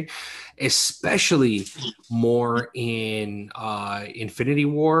chemistry, especially more in Infinity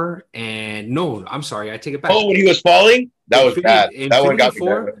War. And no, I'm sorry, I take it back. when he was falling, that was bad. That one got me.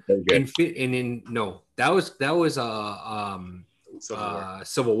 That was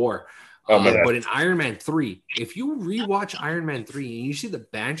Civil War. But in Iron Man 3, if you rewatch Iron Man 3 and you see the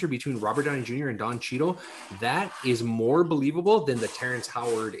banter between Robert Downey Jr. and Don Cheadle, that is more believable than the Terrence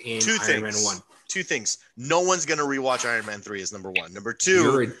Howard in Iron Man 1. Two things. No one's going to rewatch Iron Man 3 is number one. Number two.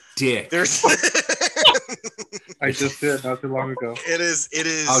 You're a dick. I just did not too long ago. It is.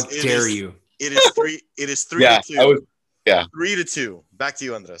 How dare you? It is 3. It is 3 Yeah, to 2. 3-2. Back to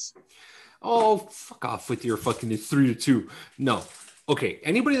you, Andres. Oh, fuck off with your fucking 3-2. No. Okay,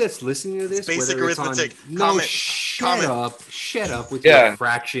 anybody that's listening to this, it's basic whether it's arithmetic. Shut up with your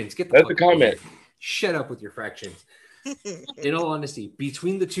fractions. Get the that's a comment. Shut up with your fractions. In all honesty,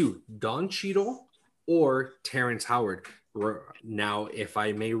 between the two, Don Cheadle or Terrence Howard. Now, if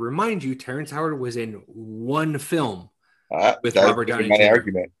I may remind you, Terrence Howard was in one film with Robert Downey Jr.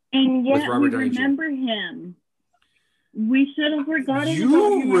 Argument. And yet we remember him. We should have forgotten about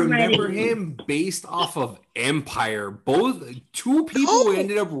him. You remember him based off of Empire. Two people who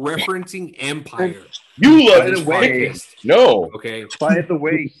ended up referencing Empire. You love it. No. Okay. By the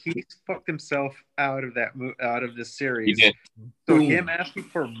way, he fucked himself out of this series. He did. So him asking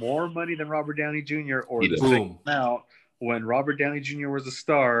for more money than Robert Downey Jr. or the second out when Robert Downey Jr. was the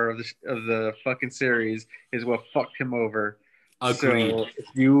star of the fucking series is what fucked him over. Agreed. So if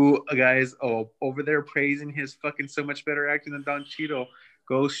you guys over there praising his fucking so much better acting than Don Cheadle,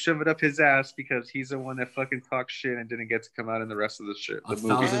 go shove it up his ass because he's the one that fucking talks shit and didn't get to come out in the rest of the shit.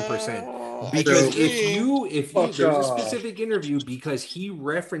 1,000%. Because if there's a specific interview because he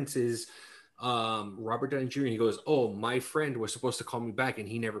references Robert Downey Jr. He goes, "Oh, my friend was supposed to call me back and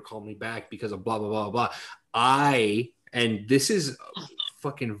he never called me back because of blah blah blah blah." And this is a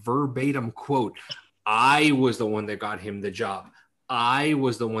fucking verbatim quote. I was the one that got him the job. I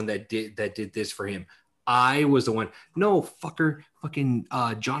was the one that did this for him. I was the one. No, fucker. Fucking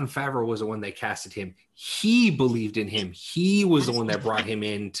Jon Favreau was the one that casted him. He believed in him. He was the one that brought him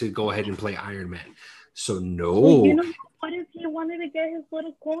in to go ahead and play Iron Man. So no. Well, you know what? If he wanted to get his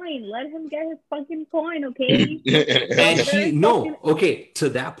little coin, let him get his fucking coin, okay? And okay, to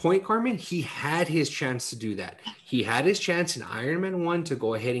that point, Carmen, he had his chance to do that. He had his chance in Iron Man 1 to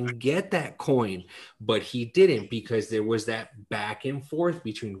go ahead and get that coin, but he didn't because there was that back and forth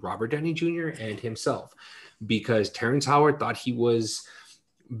between Robert Downey Jr. and himself, because Terrence Howard thought he was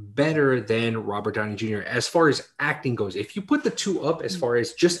better than Robert Downey Jr. as far as acting goes. If you put the two up as far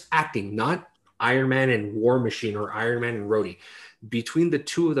as just acting, not Iron Man and War Machine or Iron Man and Rhodey, between the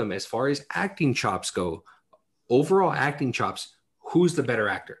two of them, as far as acting chops go, overall acting chops, who's the better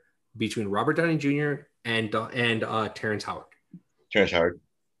actor between Robert Downey Jr. and Terrence Howard? Terrence Howard.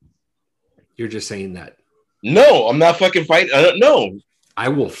 You're just saying that. No, I'm not fucking fighting. No. I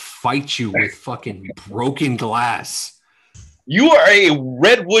will fight you with fucking broken glass. You are a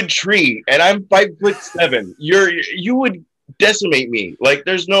redwood tree, and I'm 5'7". You would decimate me. Like,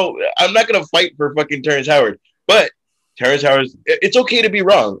 I'm not gonna fight for fucking Terrence Howard. But Terrence Howard, it's okay to be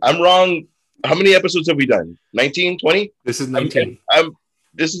wrong. I'm wrong. How many episodes have we done? 19, 20? This is 19.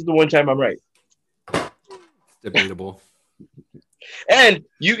 This is the one time I'm right. Debatable. And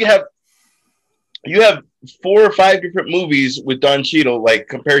you have 4 or 5 different movies with Don Cheadle, like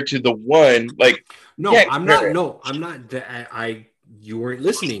compared to the one. Like, no, I'm not. No, I'm not. You weren't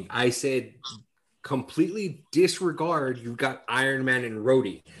listening. I said completely disregard. You've got Iron Man and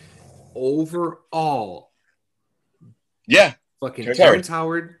Rhodey. Overall, yeah, fucking Terrence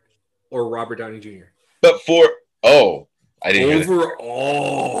Howard or Robert Downey Jr. But I didn't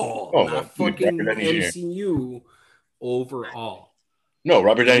overall, oh, not fucking MCU. Overall, no,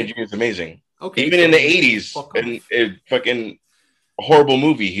 Robert Downey Jr. is amazing. Okay, even in the 80s, in a fucking horrible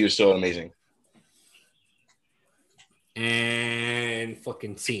movie, he was still amazing. And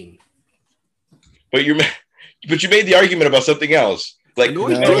fucking scene. But you made the argument about something else. Like, no.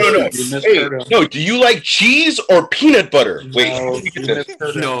 Hey, no, do you like cheese or peanut butter? Wait,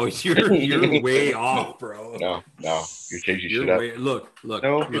 no, you're way off, bro. No, you're changing shit up. Look.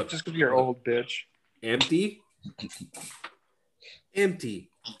 No, just because you're old, bitch. Empty.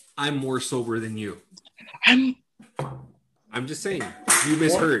 I'm more sober than you. I'm just saying. You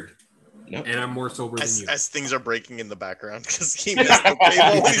misheard. No. And I'm more sober than you. As things are breaking in the background because he missed the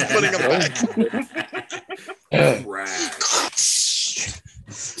table, he's putting them back.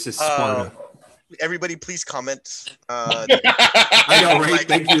 This is Sparta. Everybody, please comment. I know, right?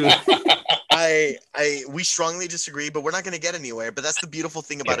 Thank you. We strongly disagree, but we're not going to get anywhere. But that's the beautiful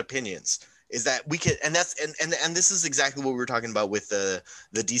thing about opinions, is that we can, and this is exactly what we were talking about with the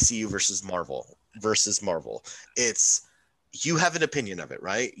DCU versus Marvel. It's, you have an opinion of it,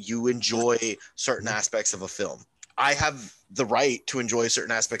 right? You enjoy certain aspects of a film. I have the right to enjoy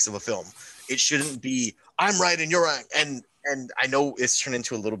certain aspects of a film. It shouldn't be I'm right and you're right. And I know it's turned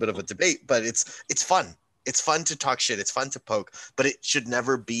into a little bit of a debate, but it's fun. It's fun to talk shit. It's fun to poke, but it should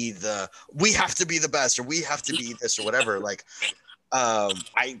never be we have to be the best or we have to be this or whatever. Like,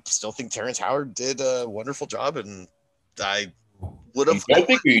 I still think Terrence Howard did a wonderful job, and I would have. You don't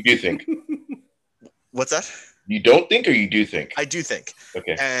think, or you do think? What's that? You don't think, or you do think? I do think.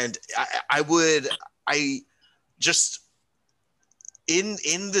 Okay. And I just in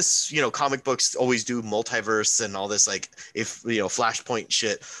this, comic books always do multiverse and all this, like, if Flashpoint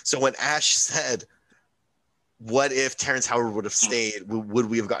shit. So when Ash said, what if Terrence Howard would have stayed? Would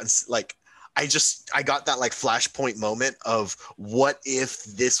we have gotten, like, I got that like Flashpoint moment of what if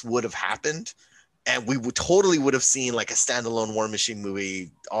this would have happened, and we would have seen like a standalone War Machine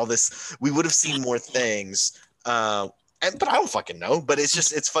movie. All this, we would have seen more things. But I don't fucking know. But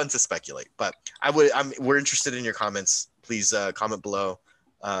it's fun to speculate. But we're interested in your comments. Please comment below,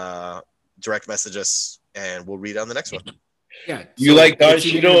 direct message us, and we'll read on the next one. Yeah. You like Don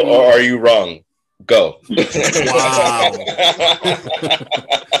Cheadle, or are you wrong? Go. Wow.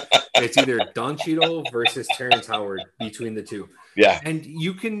 It's either Don Cheadle versus Terrence Howard between the two. Yeah. And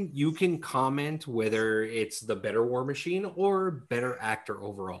you can comment whether it's the better War Machine or better actor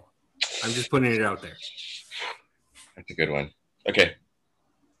overall. I'm just putting it out there. That's a good one. Okay.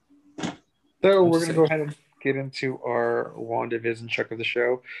 So we're going to go ahead and get into our WandaVision check of the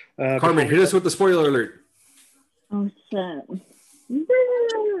show. Carmen, hit us with the spoiler alert. Oh, shit.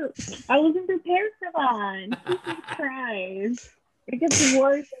 I wasn't prepared for that. Jesus Christ. It gets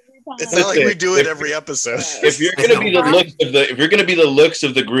worse every time. It's not like we do it every episode. If you're gonna be the looks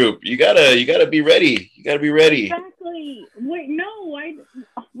of the group, you gotta be ready. You gotta be ready. Exactly. Wait, no,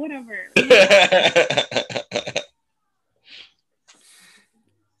 whatever.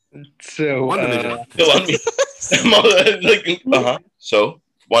 So, So,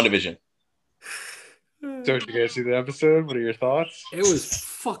 WandaVision. So, did you guys see the episode? What are your thoughts? It was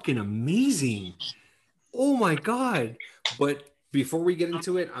fucking amazing. oh my God. But before we get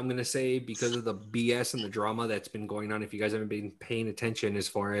into it, I'm going to say, because of the BS and the drama that's been going on, if you guys haven't been paying attention as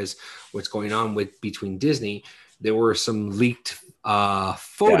far as what's going on between Disney, there were some leaked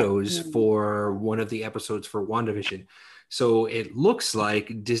photos for one of the episodes for WandaVision. So it looks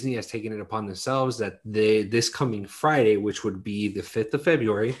like Disney has taken it upon themselves that this coming Friday, which would be the 5th of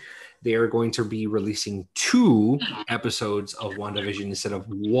February, they are going to be releasing 2 episodes of WandaVision instead of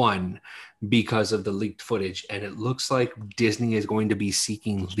 1 because of the leaked footage. And it looks like Disney is going to be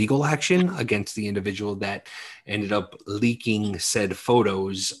seeking legal action against the individual that ended up leaking said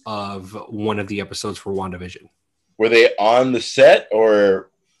photos of one of the episodes for WandaVision. Were they on the set, or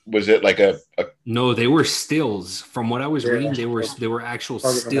was it like a No, they were stills. From what I was reading, they were actual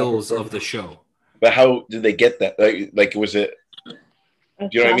stills of the show. But how did they get that? Like was it? Do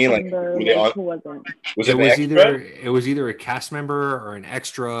you know what I mean? Like, were they on? Was it it was either a cast member or an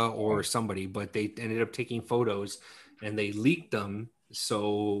extra or somebody, but they ended up taking photos and they leaked them.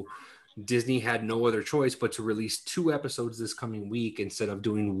 So Disney had no other choice but to release 2 episodes this coming week instead of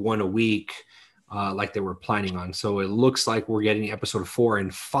doing 1 a week. Like they were planning on. So it looks like we're getting episode 4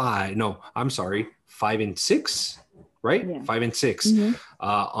 and 5. No, I'm sorry, 5 and 6, right? Yeah. 5 and 6. Mm-hmm.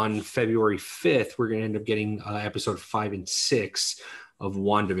 On February 5th, we're going to end up getting episode 5 and 6 of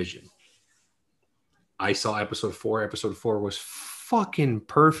WandaVision. I saw episode 4. Episode 4 was fucking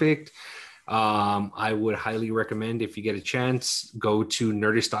perfect. I would highly recommend, if you get a chance, go to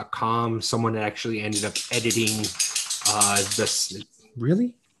nerdist.com. Someone actually ended up editing this.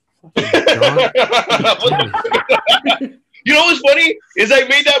 Really? You know what's funny is I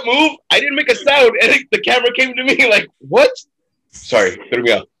made that move. I didn't make a sound, and the camera came to me like, "What?" Sorry, threw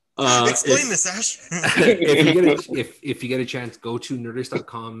me off. Explain this, Ash. if you get a chance, go to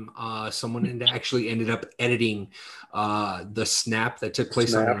nerdist.com. Someone actually ended up editing the snap that took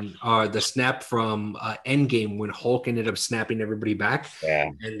place on the snap from Endgame when Hulk ended up snapping everybody back,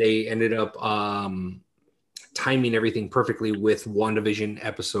 and they ended up timing everything perfectly with WandaVision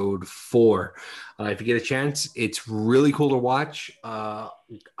episode 4. If you get a chance, it's really cool to watch.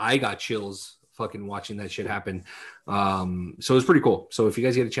 I got chills fucking watching that shit happen. So it's pretty cool. So if you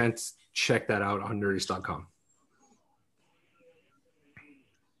guys get a chance, check that out on nerdist.com.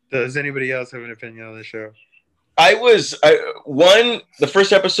 Does anybody else have an opinion on the show? The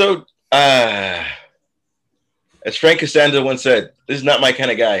first episode, as Frank Costanza once said, this is not my kind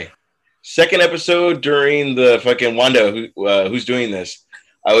of guy. Second episode, during the fucking Wanda, who's doing this,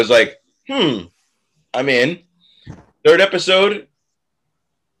 I was like, I'm in. Third episode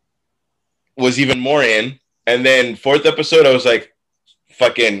was even more in. And then 4th episode, I was like,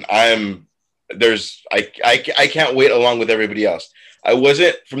 fucking, I can't wait along with everybody else. I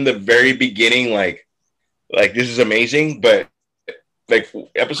wasn't from the very beginning like this is amazing, but like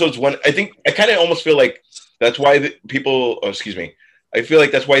episodes 1, I think I kind of almost feel like that's why I feel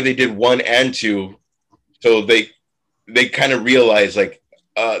like that's why they did 1 and 2. So they kind of realized like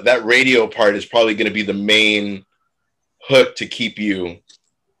that radio part is probably going to be the main hook to keep you.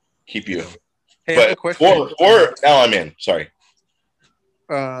 Hey, but 4 now I'm in. Sorry.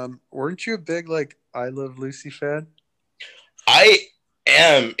 Weren't you a big like I Love Lucy fan? I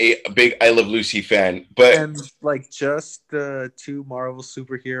am a big I Love Lucy fan, but and like just the 2 Marvel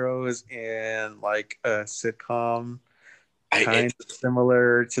superheroes and like a sitcom kind of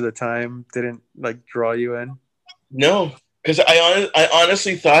similar to the time didn't like draw you in? No, because I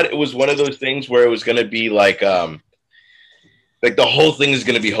honestly thought it was one of those things where it was going to be like the whole thing is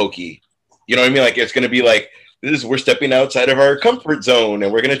going to be hokey. You know what I mean? Like it's going to be like we're stepping outside of our comfort zone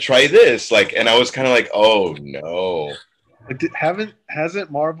and we're going to try this. Like, and I was kind of like, oh no.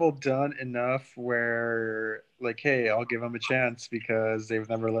 Hasn't Marvel done enough where like, hey, I'll give them a chance because they've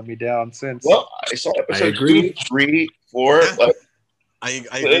never let me down since? Well, I saw episode 2, 3, 4. Yeah. I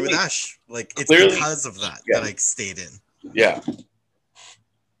agree with Ash. Like it's because of that that I stayed in. Yeah.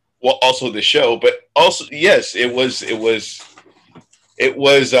 Well, also the show, but also yes, it was.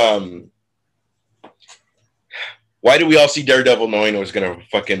 Why do we all see Daredevil knowing it was gonna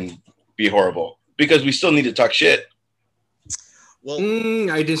fucking be horrible? Because we still need to talk shit. Well,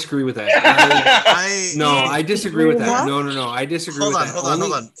 I disagree with that. I disagree with that. No, I disagree with that. Hold on.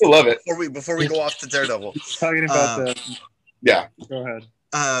 I love it. Before we go off to Daredevil, talking about yeah. Go ahead.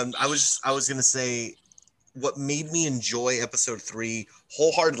 I was gonna say what made me enjoy episode 3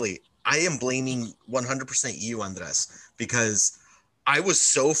 wholeheartedly. I am blaming 100% you, Andres, because I was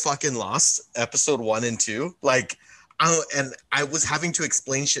so fucking lost episode 1 and 2. Like And I was having to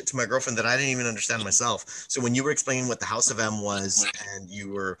explain shit to my girlfriend that I didn't even understand myself. So when you were explaining what the House of M was, and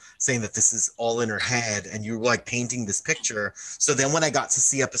you were saying that this is all in her head, and you were like painting this picture. So then when I got to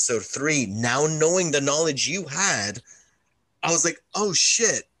see episode 3, now knowing the knowledge you had, I was like, oh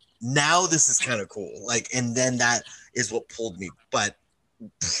shit, now this is kind of cool. Like, and then that is what pulled me. But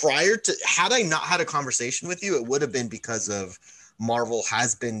prior to, had I not had a conversation with you, it would have been because of Marvel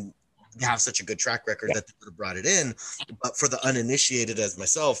have such a good track record that they would have brought it in. But for the uninitiated as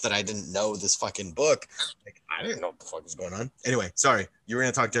myself, that I didn't know this fucking book, like, I didn't know what the fuck was going on. Anyway, sorry, you were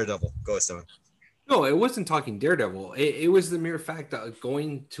gonna talk Daredevil. Go, Esteban. No, it wasn't talking Daredevil. It was the mere fact that,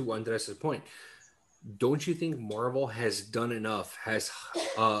 going to Andres' point, don't you think Marvel has done enough, has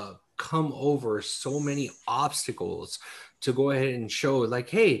come over so many obstacles to go ahead and show, like,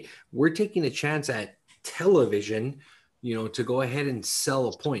 hey, we're taking a chance at television, to go ahead and sell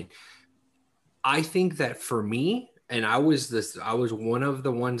a point. I think that for me, and I was one of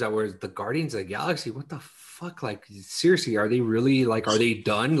the ones that were the Guardians of the Galaxy. What the fuck? Like, seriously, are they really, like, are they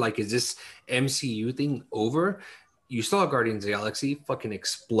done? Like, is this MCU thing over? You saw Guardians of the Galaxy fucking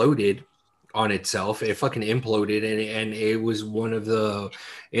exploded on itself. It fucking imploded, and it was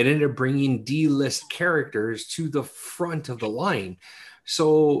it ended up bringing D-list characters to the front of the line.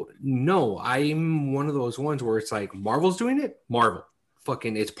 So no, I'm one of those ones where it's like, Marvel's doing it, Marvel.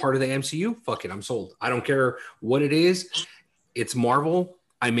 Fucking, it's part of the MCU. Fuck it, I'm sold. I don't care what it is. It's Marvel.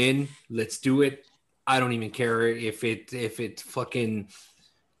 I'm in. Let's do it. I don't even care if it fucking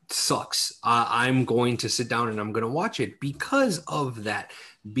sucks. I'm going to sit down and I'm going to watch it because of that.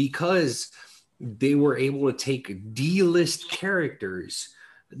 Because they were able to take D-list characters.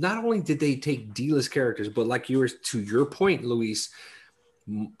 Not only did they take D-list characters, but like to your point, Luis,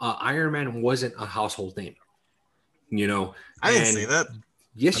 Iron Man wasn't a household name. I didn't say that.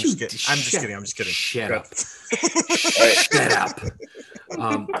 Yes, I'm you just kidding. I'm just kidding. Shut up. Shut up.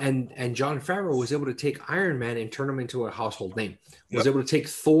 And Jon Favreau was able to take Iron Man and turn him into a household name. Was able to take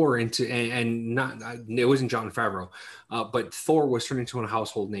Thor into, and not, it wasn't Jon Favreau, but Thor was turned into a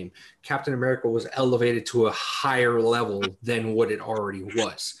household name. Captain America was elevated to a higher level than what it already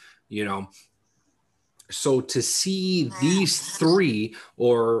was. So to see these three,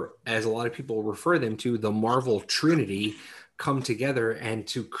 or as a lot of people refer them to, the Marvel Trinity, come together and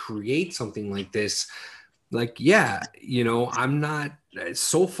to create something like this, like, yeah, I'm not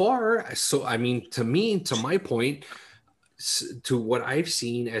so far. So, I mean, to my point, to what I've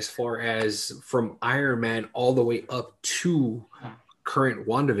seen as far as from Iron Man all the way up to current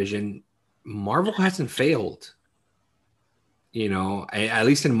WandaVision, Marvel hasn't failed. At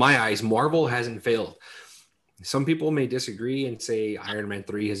least in my eyes, Marvel hasn't failed. Some people may disagree and say Iron Man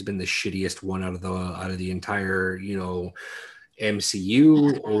 3 has been the shittiest one out of the entire,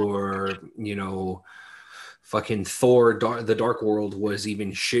 MCU, or, fucking Thor, The Dark World was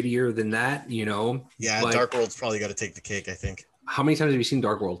even shittier than that, Yeah, but Dark World's probably got to take the cake, I think. How many times have you seen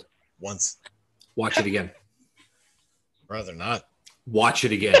Dark World? Once. Watch it again. Rather not. Watch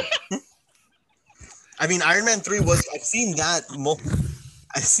it again. I mean, Iron Man 3 I've seen that.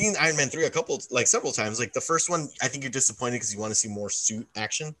 I've seen Iron Man 3 several times. Like, the first one, I think you're disappointed because you want to see more suit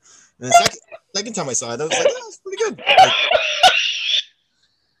action. And the second time I saw it, I was like, oh, it's pretty good. Like,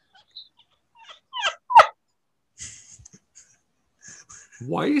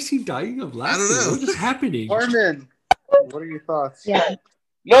 why is he dying of laughter? I don't know. What is happening? Norman, what are your thoughts? Yeah.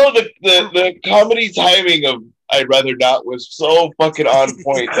 No, the comedy timing of I'd Rather Not was so fucking on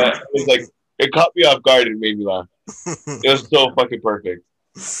point that it was like, it caught me off guard and made me laugh. It was so fucking perfect.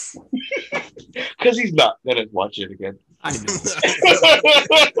 Because he's not gonna watch it again. I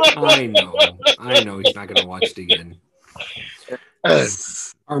know he's not gonna watch it again.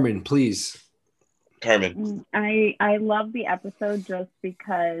 Armin, please. Carmen. I love the episode just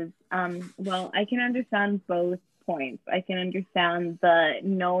because I can understand both points. I can understand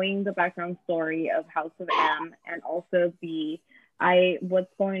knowing the background story of House of M, and also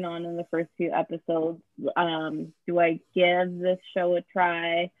what's going on in the first few episodes. Do I give this show a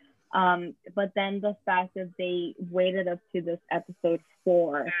try? But then the fact that they waited up to this episode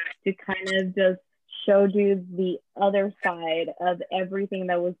 4 to kind of just show you the other side of everything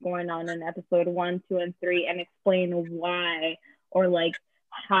that was going on in episode 1, 2, and 3, and explain why, or like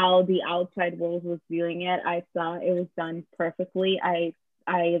how the outside world was viewing it. I thought it was done perfectly. I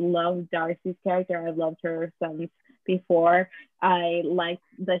love Darcy's character. I've loved her since before. I like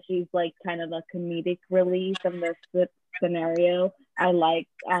that she's like kind of a comedic relief in this scenario. I like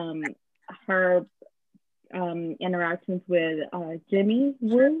her interactions with Jimmy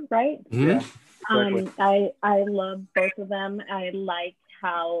Woo, right? Mm-hmm. Yeah. Exactly. I love both of them. I like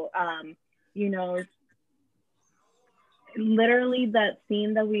how literally that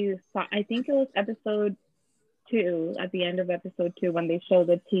scene that we saw, I think it was episode 2, at the end of episode 2, when they show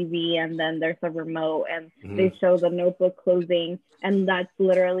the TV and then there's a remote and they show the notebook closing, and that's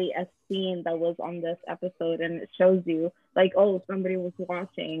literally a scene that was on this episode, and it shows you like, oh, somebody was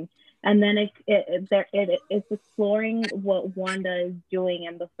watching, and then it's exploring what Wanda is doing,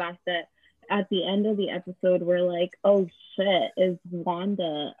 and the fact that at the end of the episode we're like, oh shit, is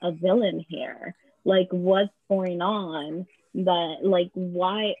Wanda a villain here? Like, what's going on? That, like,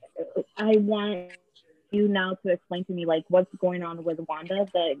 why? I want you now to explain to me, like, what's going on with Wanda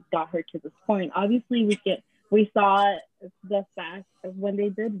that got her to this point. Obviously, we saw the fact of when they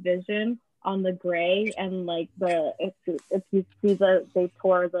did Vision on the gray, and like if you see they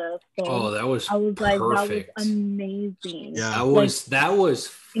tore the film. Oh, that was, I was perfect. like, that was amazing. Yeah, that was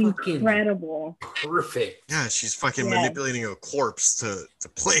fucking incredible. Perfect. Yeah, she's fucking manipulating a corpse to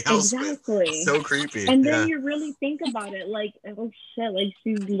play house exactly. with. So creepy. And then you really think about it, like, oh shit, like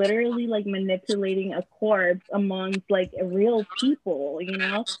she's literally like manipulating a corpse amongst like real people, you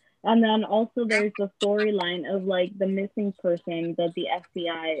know? And then also there's the storyline of like the missing person that the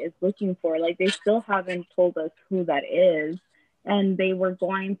FBI is looking for. Like, they still haven't told us who that is. And they were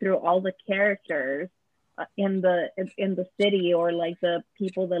going through all the characters in the city, or like the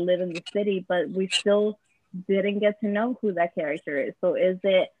people that live in the city, but we still didn't get to know who that character is. So is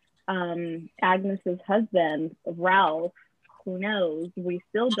it Agnes's husband, Ralph? Who knows? We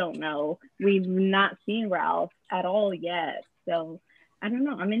still don't know. We've not seen Ralph at all yet. So I don't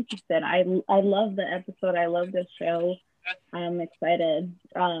know. I'm interested. I love the episode. I love the show. I'm excited.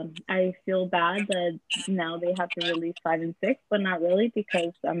 I feel bad that now they have to release 5 and 6, but not really,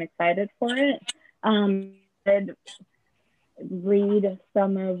 because I'm excited for it. I'd read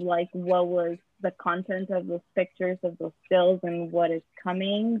some of like what was the content of those pictures of those stills and what is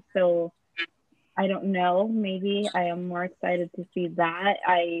coming. So I don't know. Maybe I am more excited to see that.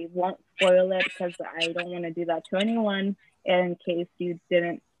 I won't spoil it because I don't want to do that to anyone, in case you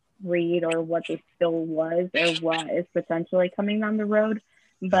didn't read or what the still was or what is potentially coming down the road.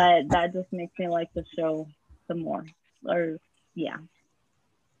 But that just makes me like the show some more. Or yeah.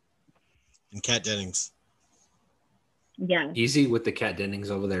 And Kat Dennings. Yeah. Easy with the Kat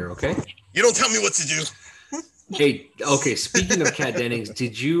Dennings over there, okay? You don't tell me what to do. Hey, okay. Speaking of Kat Dennings,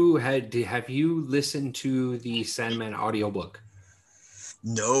 have you listened to the Sandman audiobook?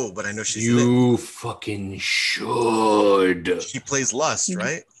 No, but I know she's in You fucking should. it. She plays Lust,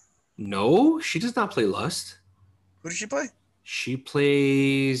 right? No, she does not play Lust. Who does she play? She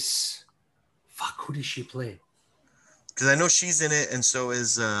plays. Fuck, who does she play? Because I know she's in it, and so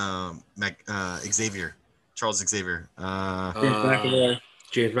is Xavier, Charles Xavier.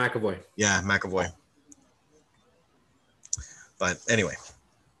 James McAvoy. Yeah, McAvoy. But anyway,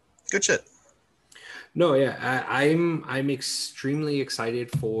 good shit. No, yeah, I'm extremely excited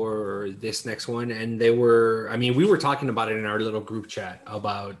for this next one, and we were talking about it in our little group chat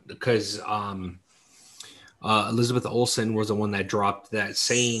because Elizabeth Olsen was the one that dropped that,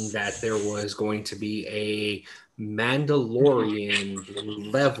 saying that there was going to be a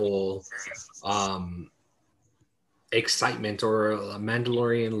Mandalorian level excitement, or a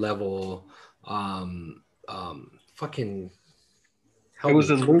Mandalorian level fucking. It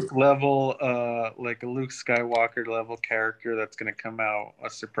was a Luke level, like a Luke Skywalker level character that's going to come out, a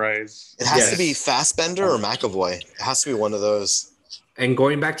surprise. It has to be Fassbender or McAvoy. It has to be one of those. And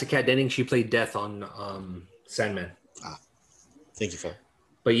going back to Kat Dennings, she played Death on Sandman. Thank you, Phil.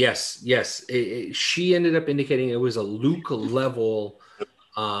 But yes, she ended up indicating it was a Luke level.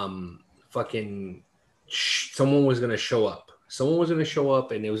 Someone was going to show up. Someone was going to show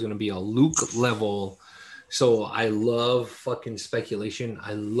up, and it was going to be a Luke level. So I love fucking speculation.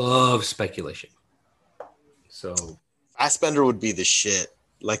 I love speculation. So Fassbender would be the shit.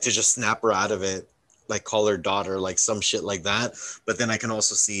 Like, to just snap her out of it, like call her daughter, like some shit like that. But then I can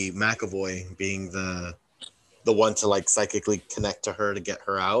also see McAvoy being the one to like psychically connect to her to get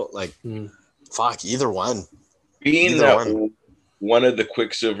her out. Like, fuck, either one. Being that one of the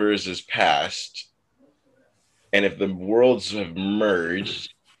Quicksilvers is passed, and if the worlds have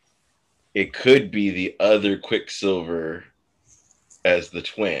merged, it could be the other Quicksilver as the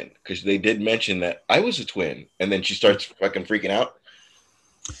twin, because they did mention that I was a twin, and then she starts fucking freaking out.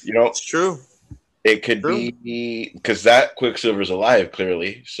 You know, It's true. it could be because that Quicksilver's alive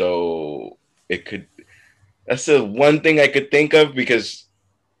clearly, so it could. That's the one thing I could think of, because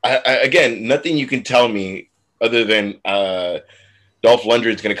I again, nothing you can tell me other than Dolph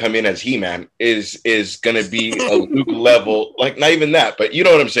Lundgren's going to come in as He-Man is going to be a Luke level, like not even that, but you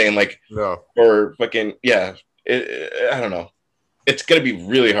know what I'm saying, like No. or fucking I don't know. It's going to be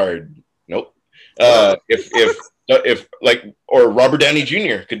really hard. Nope. If if like, or Robert Downey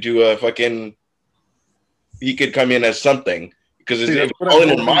Jr. could do a fucking. He could come in as something because See, if that's it's what all I'm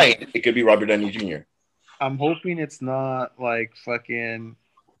in your hoping. mind, it could be Robert Downey Jr. I'm hoping it's not like fucking.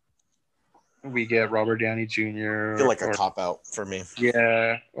 We get Robert Downey Jr. I feel like a or, cop out for me.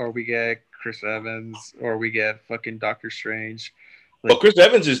 yeah, or we get Chris Evans, or we get fucking Doctor Strange. Well, Chris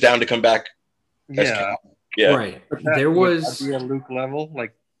Evans is down to come back. As Yeah, Cap. Yeah, Right. but that- There would was that be a Luke level.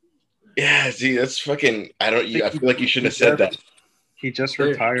 Like yeah. See, that's fucking. I don't. I feel like you shouldn't have he said just- that. He just There-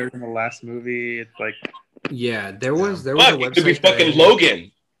 retired in the last movie. It's like there was a Fuck, it could be website that fucking I-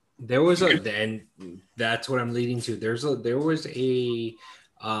 Logan. There was a, and that's what I'm leading to. There was a,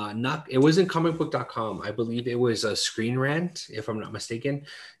 not, it wasn't comicbook.com. I believe it was a Screen Rant, if I'm not mistaken.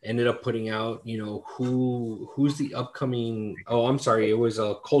 Ended up putting out, who's the upcoming. Oh, I'm sorry, it was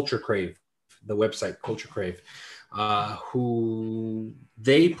a Culture Crave, the website Culture Crave, who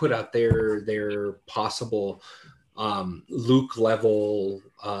they put out their possible Luke level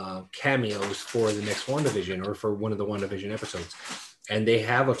cameos for the next WandaVision or for one of the WandaVision episodes. And they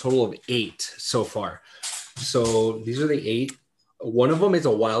have a total of 8 so far. So these are the 8. One of them is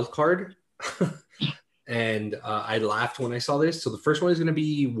a wild card. And I laughed when I saw this. So the first one is going to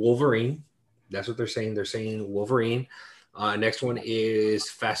be Wolverine. That's what they're saying. They're saying Wolverine. Next one is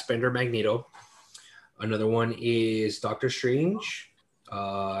Fassbender Magneto. Another one is Doctor Strange.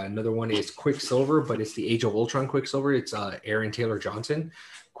 Another one is Quicksilver, but it's the Age of Ultron Quicksilver. It's Aaron Taylor Johnson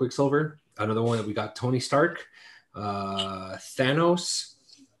Quicksilver. Another one that we got Tony Stark. Thanos,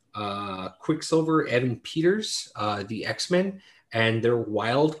 Quicksilver, Evan Peters, the X-Men, and their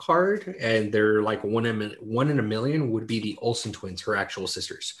wild card, and they're like one in a million would be the Olsen twins, her actual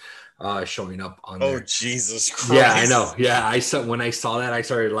sisters, showing up on Oh there. Jesus Christ! Yeah, I know. Yeah, when I saw that, I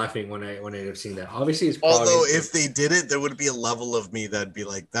started laughing when I ended up seeing that. Obviously, it's probably, Although if they did it, there would be a level of me that'd be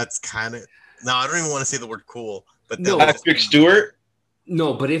like, that's kind of. No, I don't even want to say the word cool, but No. Patrick Stewart.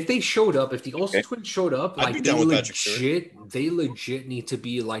 no, but if they showed up, if the Olsen Okay. twins showed up, I'd be like down with Patrick they legit need to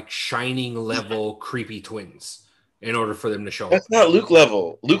be like Shining level creepy twins in order for them to show up. That's not Luke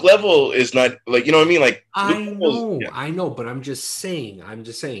level. Luke level is not like, you know what I mean. Like I know, but I'm just saying.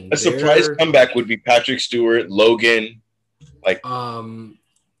 A surprise they're- comeback would be Patrick Stewart, Logan.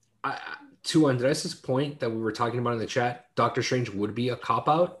 To Andres's point that we were talking about in the chat, Doctor Strange would be a cop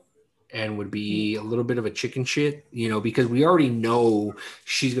out and would be a little bit of a chicken shit, because we already know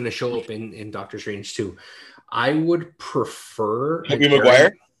she's going to show up in Doctor Strange too. I would prefer Tobey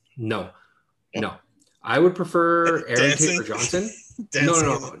Maguire? No. I would prefer Aaron Dancing? Taylor Johnson. Dancing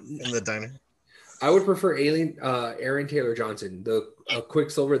No. in the diner. I would prefer Aaron Taylor Johnson, the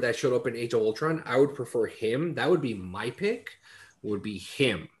Quicksilver that showed up in Age of Ultron. I would prefer him. That would be my pick. Would be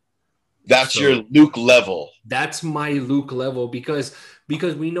him. That's So- your Luke level. That's my Luke level because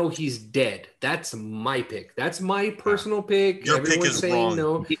we know he's dead. That's my pick. That's my personal pick. Your pick Everyone's is saying wrong.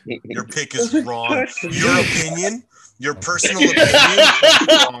 no. Your pick is wrong. Your opinion, your personal opinion,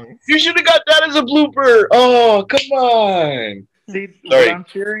 is wrong. You should have got that as a blooper. Oh, come on. See, Sorry. what I'm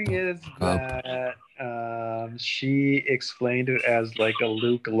hearing is that she explained it as like a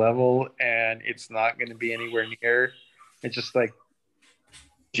Luke level, and it's not going to be anywhere near. It's just like,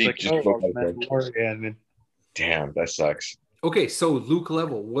 She like just oh, broke my heart. Mandalorian. Damn, that sucks. Okay, so Luke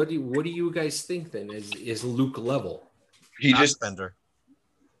level. What do you guys think then is Luke level? He just Fassbender.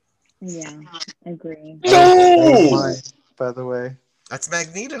 Yeah, agree. no. By the way, That's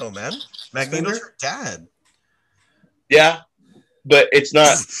Magneto, man. Magneto's her dad. Yeah, but it's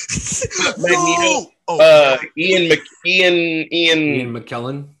not. No! Oh, Ian Ian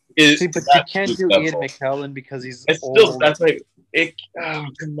McKellen. is. see, but you that's can't Luke do level. Ian McKellen because he's It's still old. that's like it. Oh,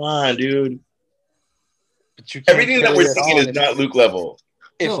 come on, dude. But you can't Everything that carry we're it thinking on. is not Luke level.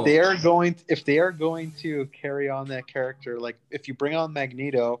 If No. they are going to carry on that character, like if you bring on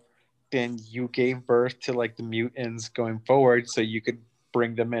Magneto, then you gave birth to like the mutants going forward, so you could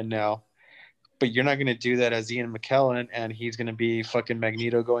bring them in now. But you're not going to do that as Ian McKellen, and he's going to be fucking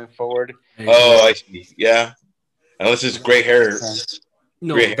Magneto going forward. Oh, I see. Yeah, unless it's gray hair.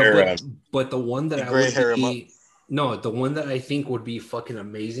 No, gray hair, but the one that The I gray would hair be, no, the one that I think would be fucking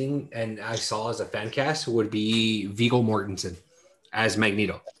amazing, and I saw as a fan cast would be Viggo Mortensen as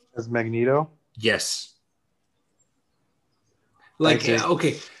Magneto. As Magneto, Yes. Like Okay.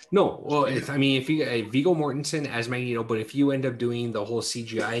 okay, no. Well, if you Viggo Mortensen as Magneto, but if you end up doing the whole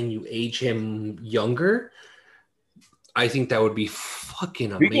CGI and you age him younger, I think that would be fucking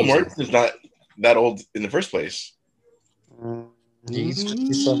Viggo amazing. Mortensen's not that old in the first place. he's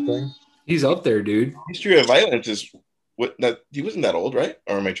 50 something. He's up there, dude. History of Violence is what? That he wasn't that old, right?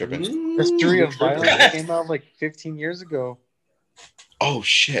 Or am I tripping? History You're of tripping. Violence came out like 15 years ago. Oh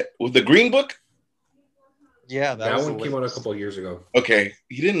shit! With the Green Book? Yeah, That was one the came out a latest. couple of years ago. Okay,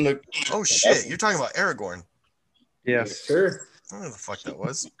 he didn't look. Oh shit! You're talking about Aragorn. Yes. Sure. I don't know what the fuck that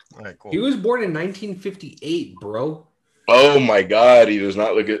was. All right, He cool. was born in 1958, bro. Oh my god, he does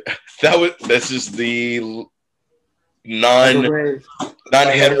not look at This is the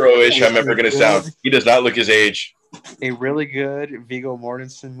non-hetero-ish I'm ever gonna sound. He does not look his age. A really good Viggo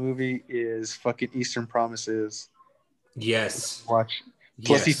Mortensen movie is fucking Eastern Promises. Yes. Watch.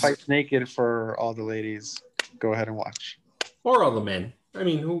 Plus, he Yes. fights naked for all the ladies. Go ahead and watch. Or all the men. I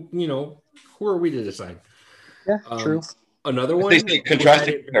mean, who are we to decide? Yeah, true. Another They one. say who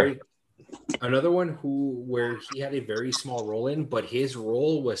contrasting had a very- Another one where he had a very small role in, but his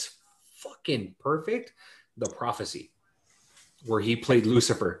role was fucking perfect. The Prophecy, where he played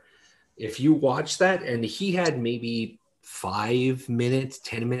Lucifer. If you watch that, and he had maybe 5 minutes,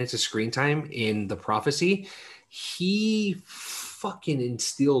 10 minutes of screen time in The Prophecy, he fucking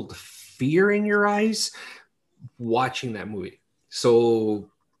instilled fear in your eyes watching that movie. So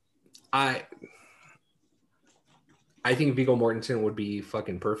I think Viggo Mortensen would be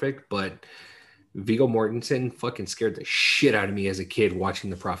fucking perfect, but Viggo Mortensen fucking scared the shit out of me as a kid watching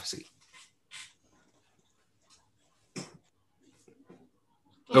The Prophecy.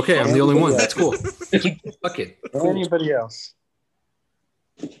 Okay, I'm the only one. That's cool. Fuck it. Cool. Anybody else?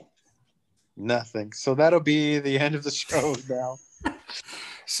 Nothing. So that'll be the end of the show now.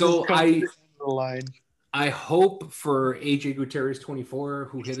 So The line. I hope for AJ Gutierrez 24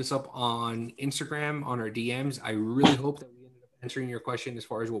 who hit us up on Instagram on our DMs. I really hope that we ended up answering your question as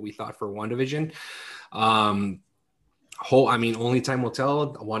far as what we thought for WandaVision. Only time will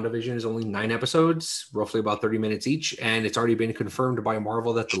tell. WandaVision is only 9 episodes, roughly about 30 minutes each, and it's already been confirmed by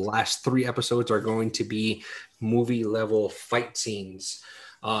Marvel that the last 3 episodes are going to be movie level fight scenes.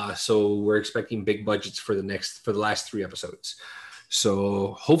 So we're expecting big budgets for the last 3 episodes.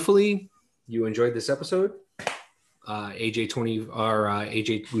 So hopefully you enjoyed this episode. AJ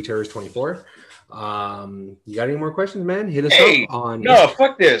Gutierrez 24. You got any more questions, man? Hit us Hey, up on no,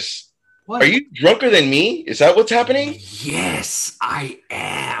 fuck this. What? Are you drunker than me? Is that what's happening? Yes, I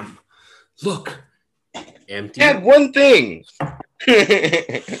am. Look, empty. Add one thing.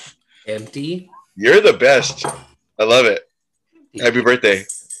 Empty. You're the best. I love it. Happy birthday.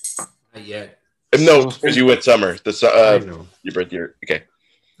 Not yet. No, because you went summer. I know. Your birthday. Okay.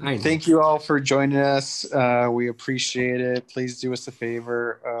 I know. Thank you all for joining us. We appreciate it. Please do us a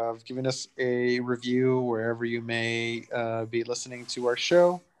favor of giving us a review wherever you may be listening to our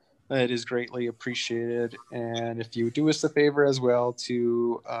show. It is greatly appreciated. And if you do us a favor as well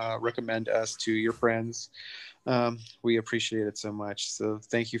to recommend us to your friends, we appreciate it so much. So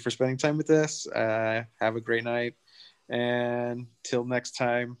thank you for spending time with us. Have a great night. And till next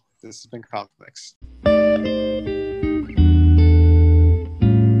time, this has been Comics.